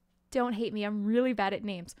 Don't hate me. I'm really bad at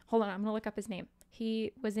names. Hold on. I'm going to look up his name.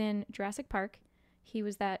 He was in Jurassic Park. He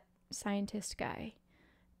was that scientist guy.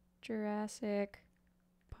 Jurassic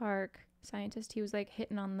Park scientist. He was like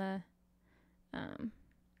hitting on the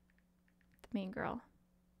main girl.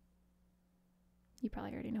 You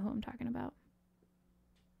probably already know who I'm talking about.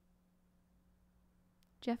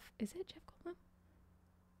 Is it Jeff Goldblum?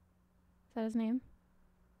 Is that his name?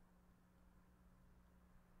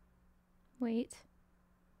 Wait.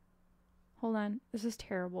 Hold on. This is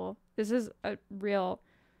terrible. This is a real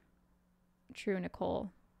true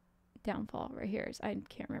Nicole downfall right here. I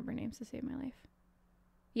can't remember names to save my life.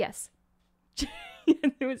 Yes.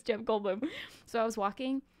 It was Jeff Goldblum. So I was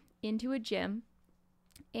walking into a gym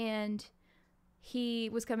and he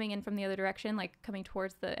was coming in from the other direction, like coming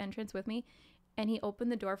towards the entrance with me, and he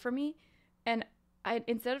opened the door for me, and I,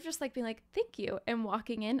 instead of just like being like thank you and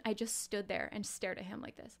walking in, I just stood there and stared at him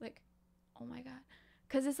like this, like, oh my god.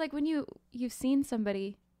 Because it's like when you've seen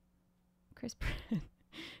somebody, Chris Pratt,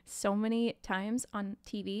 so many times on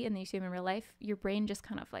TV and then you see him in real life, your brain just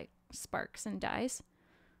kind of like sparks and dies.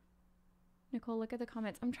 Nicole, look at the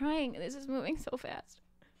comments. I'm trying. This is moving so fast.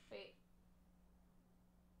 Wait.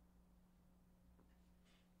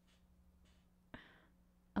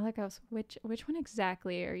 Alekos, which one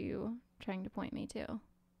exactly are you trying to point me to?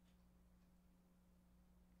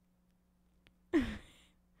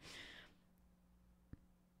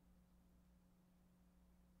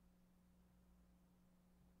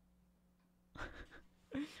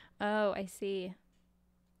 Oh, I see.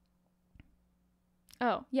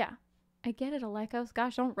 Oh, yeah. I get it, Alekos.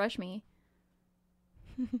 Gosh, don't rush me.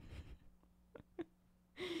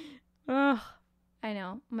 Ugh. I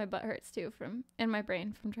know. My butt hurts too and my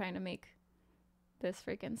brain from trying to make this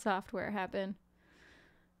freaking software happen.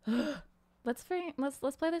 Let's play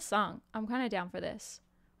this song. I'm kind of down for this.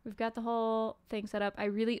 We've got the whole thing set up.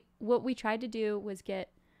 What we tried to do was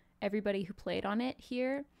get everybody who played on it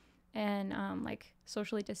here and like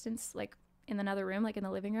socially distance, like in another room, like in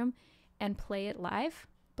the living room, and play it live.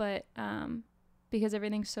 But because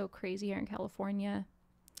everything's so crazy here in California,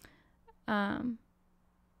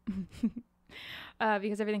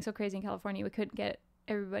 we couldn't get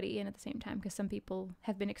everybody in at the same time because some people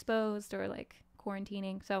have been exposed or like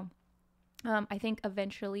quarantining. So I think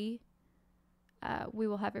eventually we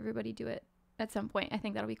will have everybody do it at some point. I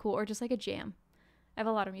think that'll be cool. Or just like a jam. I have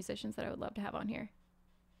a lot of musicians that I would love to have on here.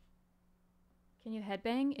 Can you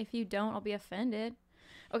headbang? If you don't, I'll be offended.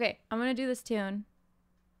 Okay, I'm going to do this tune.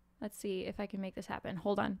 Let's see if I can make this happen.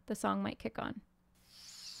 Hold on. The song might kick on.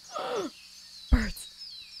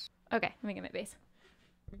 Birds. Okay, let me get my bass.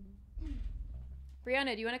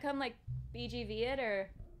 Brianna, do you want to come like BGV it or?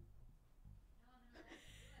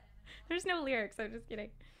 There's no lyrics. I'm just kidding.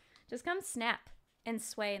 Just come snap and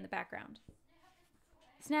sway in the background.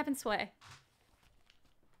 Snap and sway.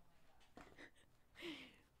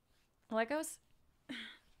 Like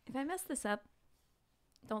if I mess this up,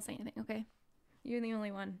 don't say anything, okay? You're the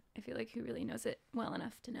only one, I feel like, who really knows it well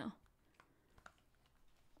enough to know.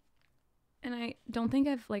 And I don't think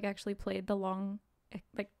I've like actually played the long,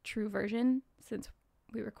 like true version since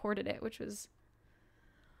we recorded it, which was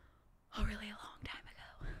really a long time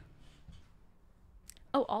ago.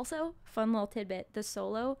 Oh, also, fun little tidbit, the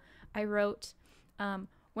solo I wrote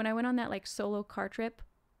when I went on that like solo car trip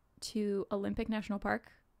to Olympic National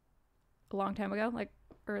Park a long time ago, like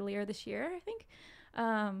earlier this year, I think.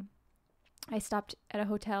 I stopped at a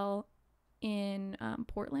hotel in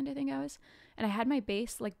Portland, I think I was, and I had my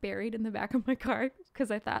bass like buried in the back of my car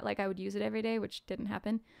because I thought like I would use it every day, which didn't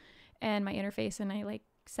happen, and my interface, and I like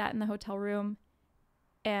sat in the hotel room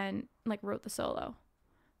and like wrote the solo.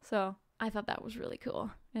 So I thought that was really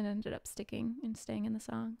cool and ended up sticking and staying in the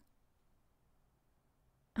song.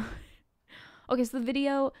 Okay, so the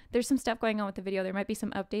video, there's some stuff going on with the video. There might be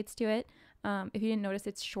some updates to it. If you didn't notice,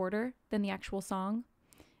 it's shorter than the actual song.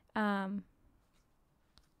 My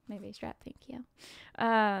bass strap, thank you.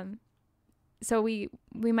 So we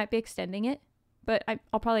might be extending it, but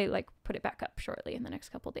I'll probably like put it back up shortly in the next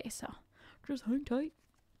couple days. So just hang tight.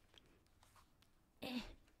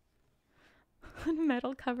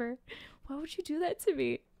 Metal cover. Why would you do that to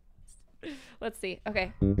me? Let's see.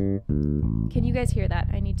 Okay. Can you guys hear that?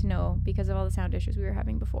 I need to know because of all the sound issues we were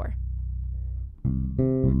having before.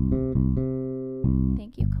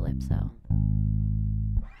 Thank you, Calypso.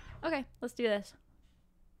 Okay, let's do this.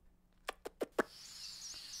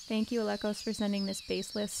 Thank you, Alekos, for sending this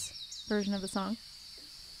bassless version of the song.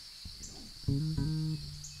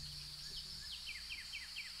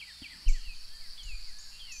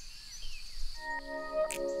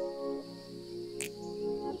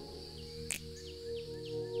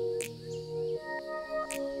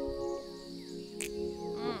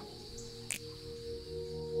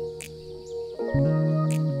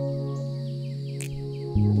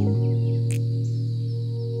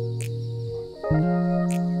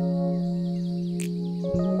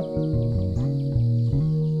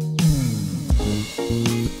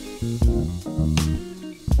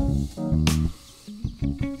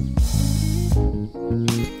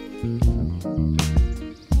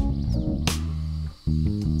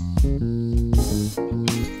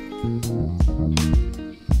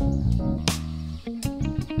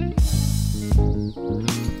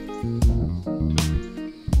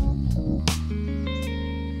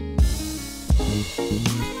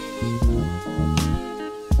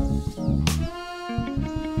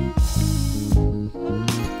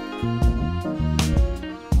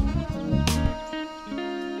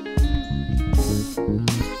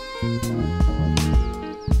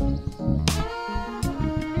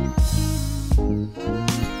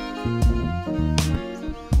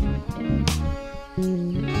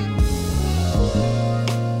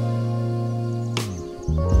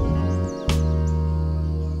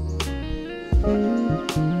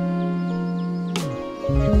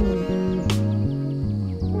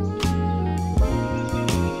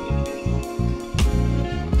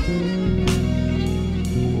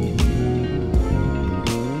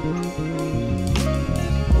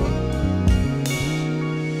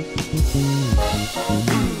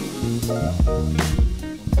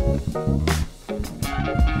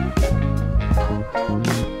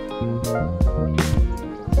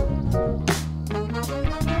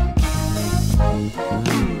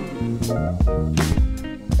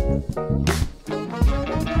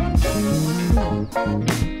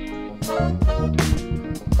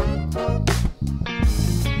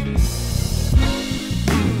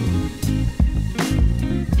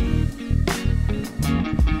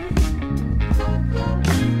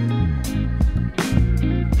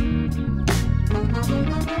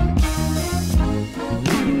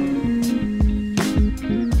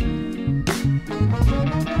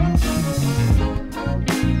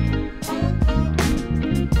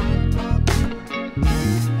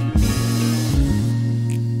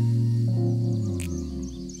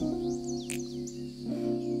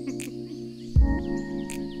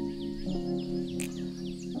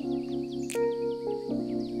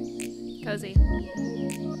 Cozy.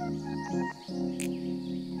 It's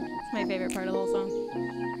my favorite part of the whole song.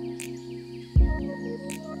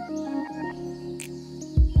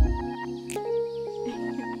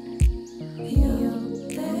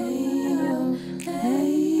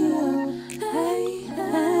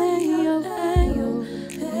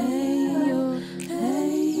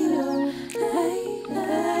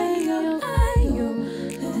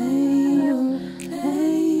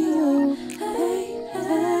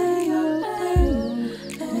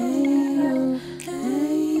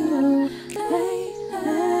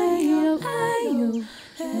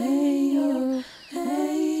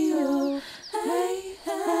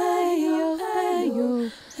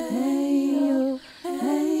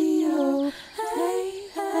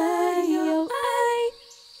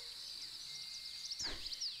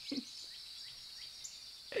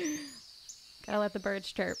 Gotta let the birds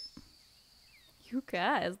chirp. You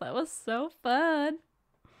guys, that was so fun.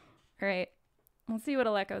 All right, let's see what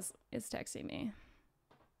Aleko is texting me.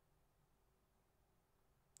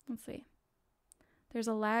 Let's see. There's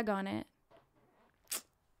a lag on it.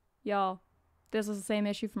 Y'all, this is the same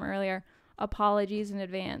issue from earlier. Apologies in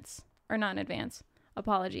advance. Or not in advance.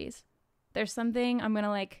 Apologies. There's something, I'm gonna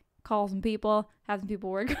like call some people, have some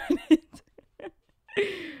people work on it.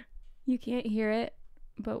 You can't hear it,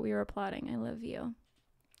 but we were applauding. I love you.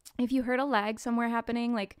 If you heard a lag somewhere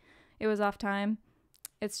happening, like it was off time,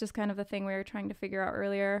 it's just kind of the thing we were trying to figure out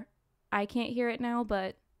earlier. I can't hear it now,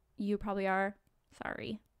 but you probably are.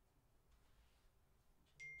 Sorry.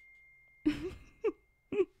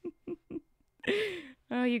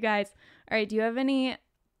 Oh, you guys. All right, do you have any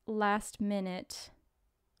last minute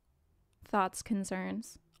thoughts,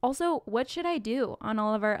 concerns? Also, what should I do on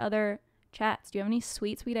all of our other chats? Do you have any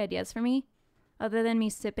sweet ideas for me? Other than me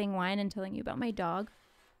sipping wine and telling you about my dog?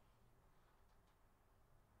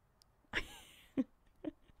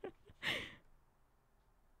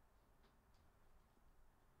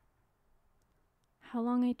 How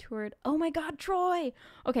long I toured. Oh my God, Troy!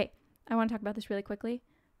 Okay, I want to talk about this really quickly.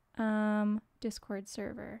 Discord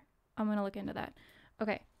server. I'm going to look into that.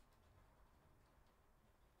 Okay.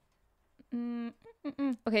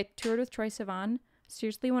 Okay, toured with Troye Sivan.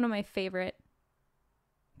 Seriously, one of my favorite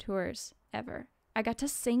tours ever. I got to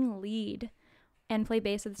sing lead and play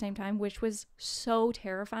bass at the same time, which was so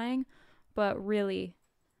terrifying, but really,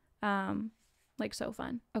 like so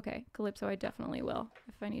fun. Okay, Calypso, I definitely will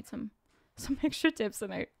if I need some extra tips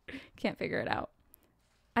and I can't figure it out.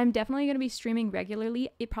 I'm definitely going to be streaming regularly.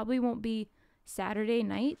 It probably won't be Saturday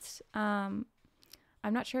nights. I'm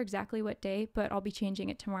not sure exactly what day, but I'll be changing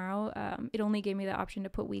it tomorrow. It only gave me the option to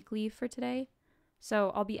put weekly for today.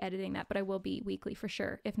 So I'll be editing that, but I will be weekly for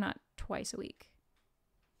sure, if not twice a week.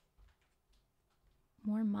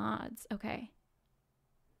 More mods. Okay.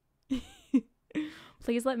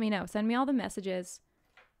 Please let me know. Send me all the messages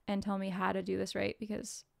and tell me how to do this right,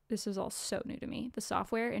 because this is all so new to me. The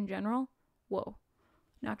software in general, whoa,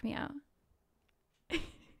 knocked me out.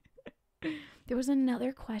 There was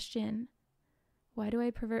another question. Why do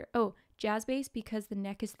I prefer... Oh, jazz bass because the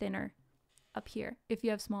neck is thinner up here. If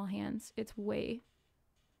you have small hands, it's way...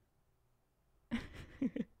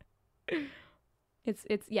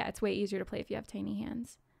 it's way easier to play if you have tiny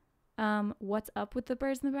hands. What's up with the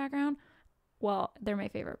birds in the background? Well, they're my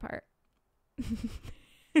favorite part.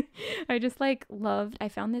 I just I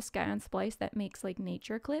found this guy on Splice that makes like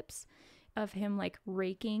nature clips of him like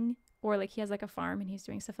raking, or like he has like a farm and he's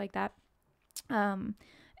doing stuff like that. And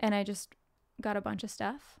I just got a bunch of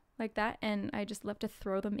stuff like that and I just love to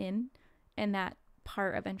throw them in, and that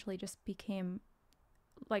part eventually just became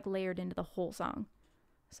like layered into the whole song.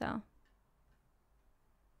 So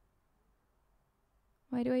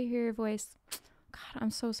why do I hear your voice? God,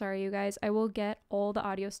 I'm so sorry, you guys. I will get all the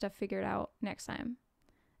audio stuff figured out next time.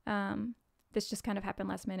 This just kind of happened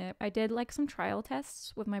last minute. I did like some trial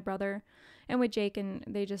tests with my brother and with Jake, and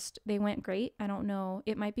they went great. I don't know.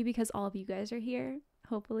 It might be because all of you guys are here.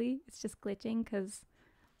 Hopefully it's just glitching because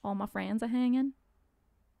all my friends are hanging.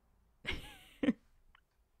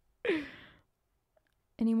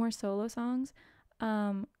 Any more solo songs?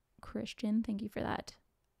 Christian, thank you for that.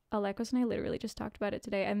 Alekos and I literally just talked about it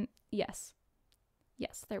today. Yes,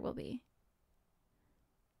 there will be.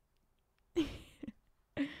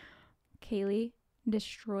 Kaylee,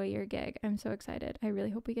 destroy your gig. I'm so excited. I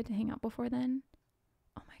really hope we get to hang out before then.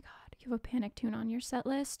 Oh my God, you have a panic tune on your set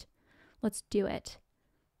list? Let's do it.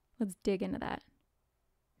 Let's dig into that.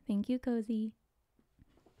 Thank you, Cozy.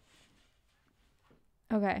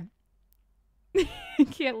 Okay. I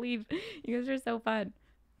can't leave. You guys are so fun.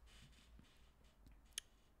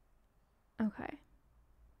 Okay.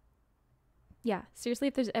 yeah, seriously,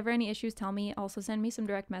 if there's ever any issues, tell me. Also send me some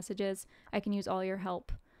direct messages. I can use all your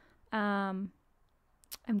help. I'm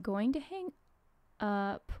going to hang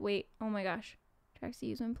up. Wait, oh my gosh. Tracks to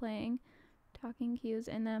use when playing. Talking cues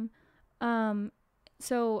in them.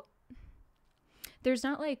 So there's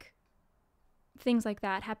not like things like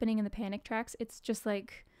that happening in the panic tracks. It's just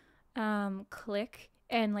like click,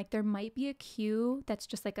 and like there might be a cue that's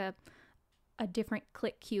just like a different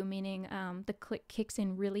click cue, meaning the click kicks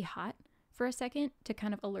in really hot for a second to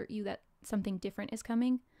kind of alert you that something different is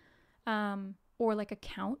coming, or like a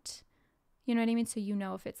count, you know what I mean? So you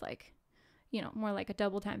know if it's like, you know, more like a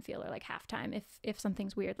double time feel or like half time. If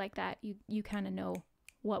something's weird like that, you kind of know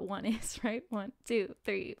what one is, right? 1, 2,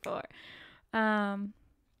 3, 4.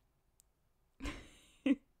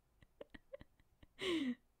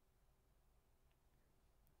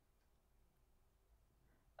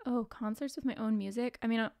 Oh, concerts with my own music. I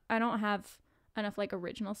mean, I don't have enough like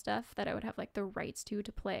original stuff that I would have like the rights to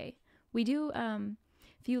play. We do,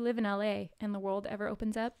 if you live in LA and the world ever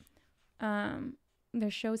opens up,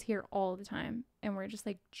 there's shows here all the time, and we're just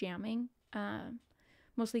like jamming,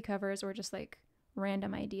 mostly covers or just like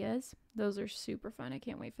random ideas. Those are super fun. I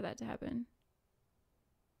can't wait for that to happen.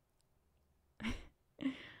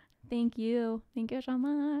 Thank you so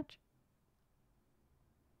much.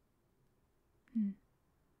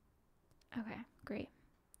 Okay, great.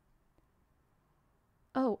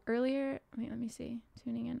 Oh, earlier, wait, let me see.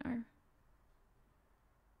 Tuning in our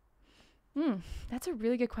that's a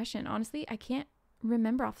really good question. Honestly, I can't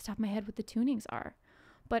remember off the top of my head what the tunings are,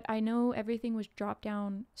 but I know everything was dropped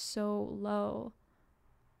down so low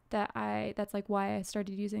that that's like why I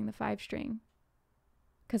started using the 5-string,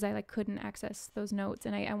 because I like couldn't access those notes,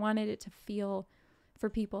 and I wanted it to feel for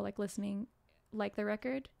people like listening like the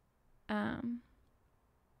record. What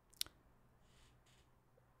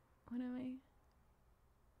am I?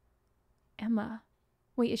 Emma.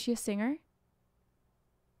 Wait, is she a singer?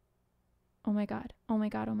 Oh my god. Oh my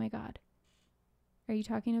god. Oh my god. Are you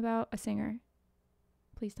talking about a singer?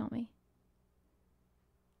 Please tell me.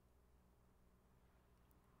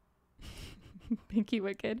 Thank you,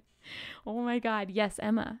 Wicked. Oh my god. Yes,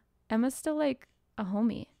 Emma. Emma's still like a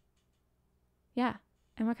homie. Yeah,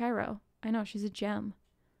 Emma Cairo. I know, she's a gem.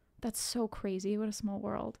 That's so crazy. What a small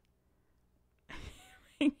world.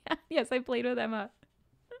 Yes, I played with Emma.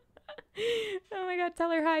 Oh my god,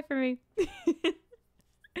 tell her hi for me.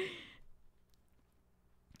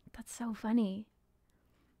 That's so funny.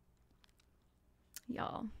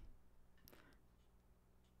 Y'all.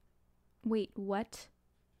 Wait, what?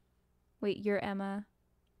 Wait, you're Emma,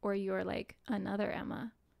 or you're like another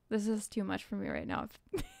Emma? This is too much for me right now.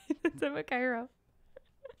 It's Emma Cairo.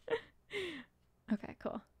 Okay,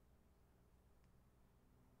 cool.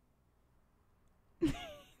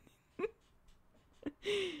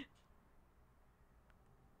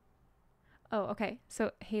 Oh, okay.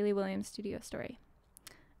 So Haley Williams studio story.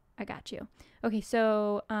 I got you. Okay,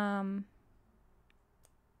 so so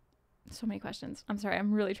many questions. I'm sorry.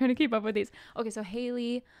 I'm really trying to keep up with these. Okay, so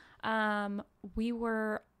Haley, Panic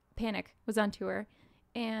was on tour,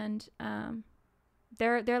 and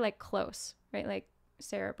they're like close, right? Like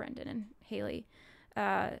Sarah, Brendan, and Haley.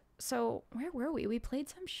 So where were we? We played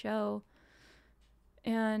some show,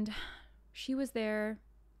 and she was there.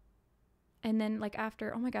 And then like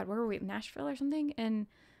after, oh my god, where were we? Nashville or something? And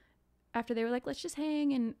after they were like, let's just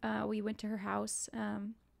hang, and we went to her house,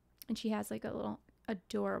 and she has like a little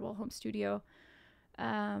adorable home studio,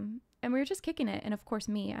 and we were just kicking it. And of course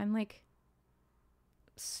I'm like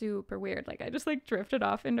super weird, like I just like drifted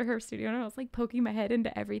off into her studio, and I was like poking my head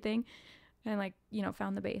into everything, and like, you know,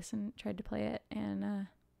 found the bass and tried to play it, and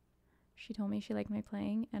she told me she liked my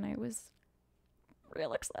playing, and I was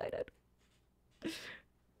real excited.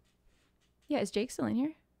 Yeah, is Jake still in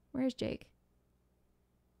here? Where is Jake?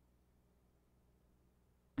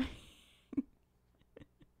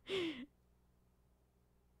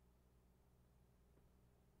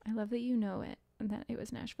 I love that you know it, and that it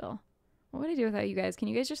was Nashville. What would I do without you guys? Can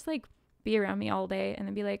you guys just like be around me all day and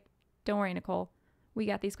then be like, don't worry, Nicole, we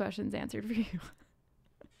got these questions answered for you.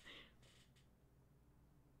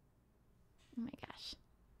 Oh my gosh.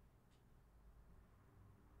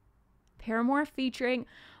 Paramore featuring,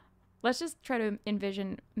 let's just try to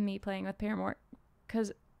envision me playing with Paramore,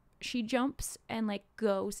 because she jumps and like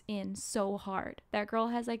goes in so hard. That girl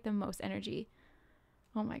has like the most energy.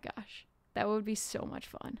 Oh my gosh. That would be so much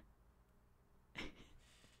fun.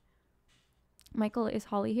 Michael, is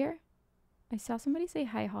Holly here? I saw somebody say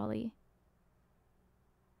hi, Holly.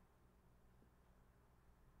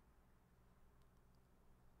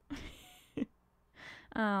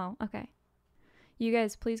 Oh, okay. You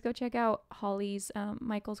guys, please go check out Holly's,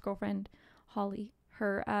 Michael's girlfriend, Holly.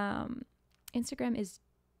 Her Instagram is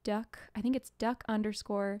duck. I think it's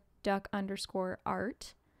duck_art.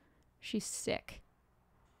 She's sick.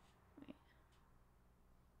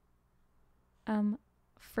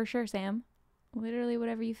 For sure, Sam. Literally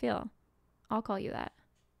whatever you feel. I'll call you that.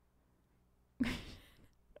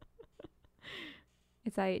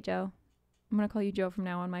 It's aight, Joe. I'm gonna call you Joe from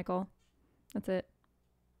now on, Michael. That's it.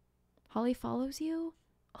 Holly follows you?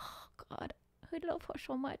 Oh, God. I love her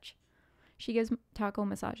so much. She gives Taco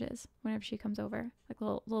massages whenever she comes over. Like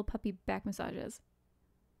little puppy back massages.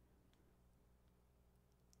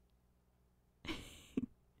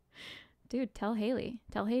 Dude, tell Haley.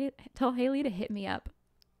 Tell Haley to hit me up.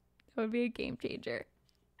 That would be a game changer.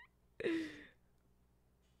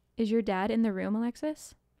 Is your dad in the room,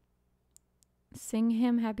 Alexis? Sing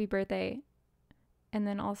him happy birthday. And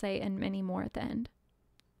then I'll say and many more at the end.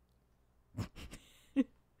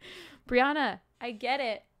 Brianna, I get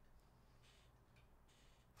it.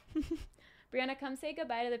 Brianna, come say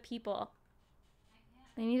goodbye to the people.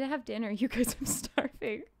 They need to have dinner. You guys are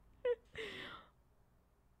starving.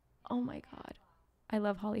 Oh my God. I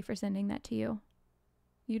love Holly for sending that to you.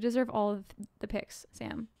 You deserve all of the pics,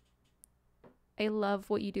 Sam. I love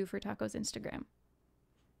what you do for Taco's Instagram.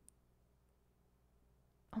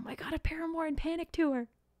 Oh my God, a Paramore and Panic tour.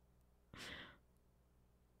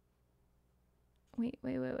 Wait.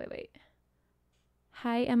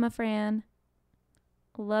 Hi, Emma Fran.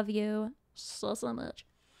 Love you so much.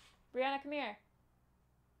 Brianna, come here.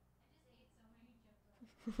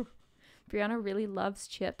 Brianna really loves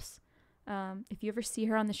chips. If you ever see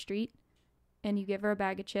her on the street and you give her a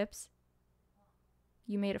bag of chips,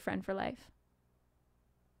 you made a friend for life.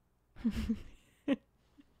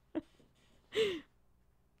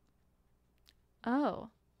 Oh,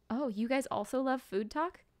 you guys also love food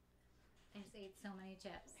talk? I just ate so many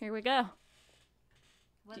chips. Here we go.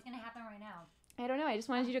 What's going to happen right now? I don't know. I just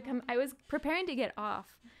wanted you to come. I was preparing to get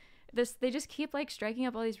off. They just keep like striking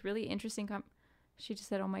up all these really interesting She just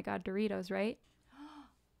said, "Oh my God, Doritos," right? You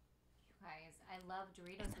guys, I love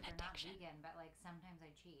Doritos, but they're not vegan, but like sometimes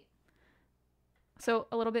I cheat. So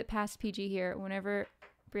a little bit past PG here. Whenever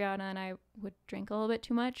Brianna and I would drink a little bit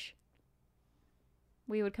too much,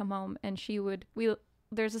 we would come home and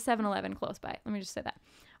there's a 7-Eleven close by. Let me just say that,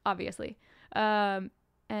 obviously. And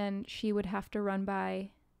she would have to run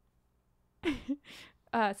by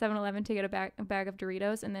 7-Eleven to get a bag of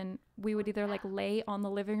Doritos, and then we would either like lay on the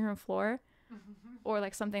living room floor or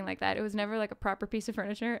like something like that. It was never like a proper piece of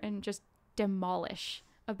furniture, and just demolish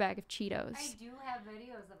a bag of Cheetos. I do have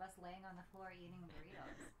videos of us laying on the floor eating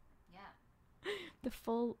Doritos. Yeah. This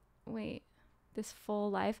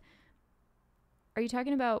full life. Are you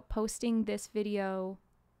talking about posting this video,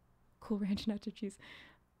 Cool Ranch Nacho Cheese,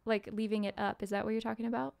 like leaving it up? Is that what you're talking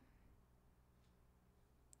about?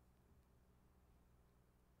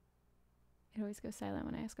 It always goes silent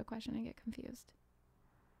when I ask a question. I get confused.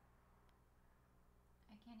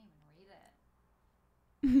 I can't even read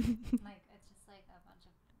it. Like, it's just like a bunch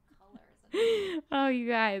of colors. Oh, you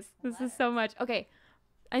guys, this is so much. Okay,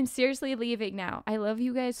 I'm seriously leaving now. I love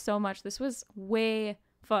you guys so much. This was way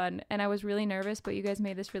fun, and I was really nervous, but you guys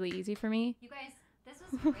made this really easy for me. You guys, this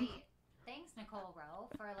was great. Thanks, Nicole Rowe,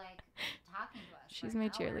 for like talking to us. She's my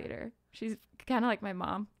cheerleader. She's kind of like my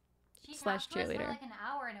mom. She slash talked to us cheerleader. for like an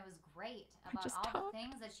hour, and it was great about all the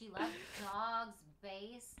things that she loves. Dogs,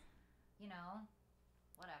 bass,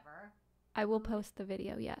 whatever. I will post the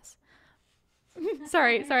video, yes.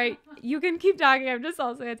 Sorry. You can keep talking. I'm just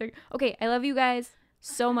also answering. Okay, I love you guys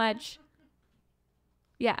so much.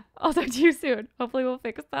 Yeah, I'll talk to you soon. Hopefully we'll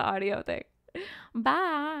fix the audio thing.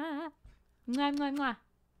 Bye. Mwah, mwah, mwah.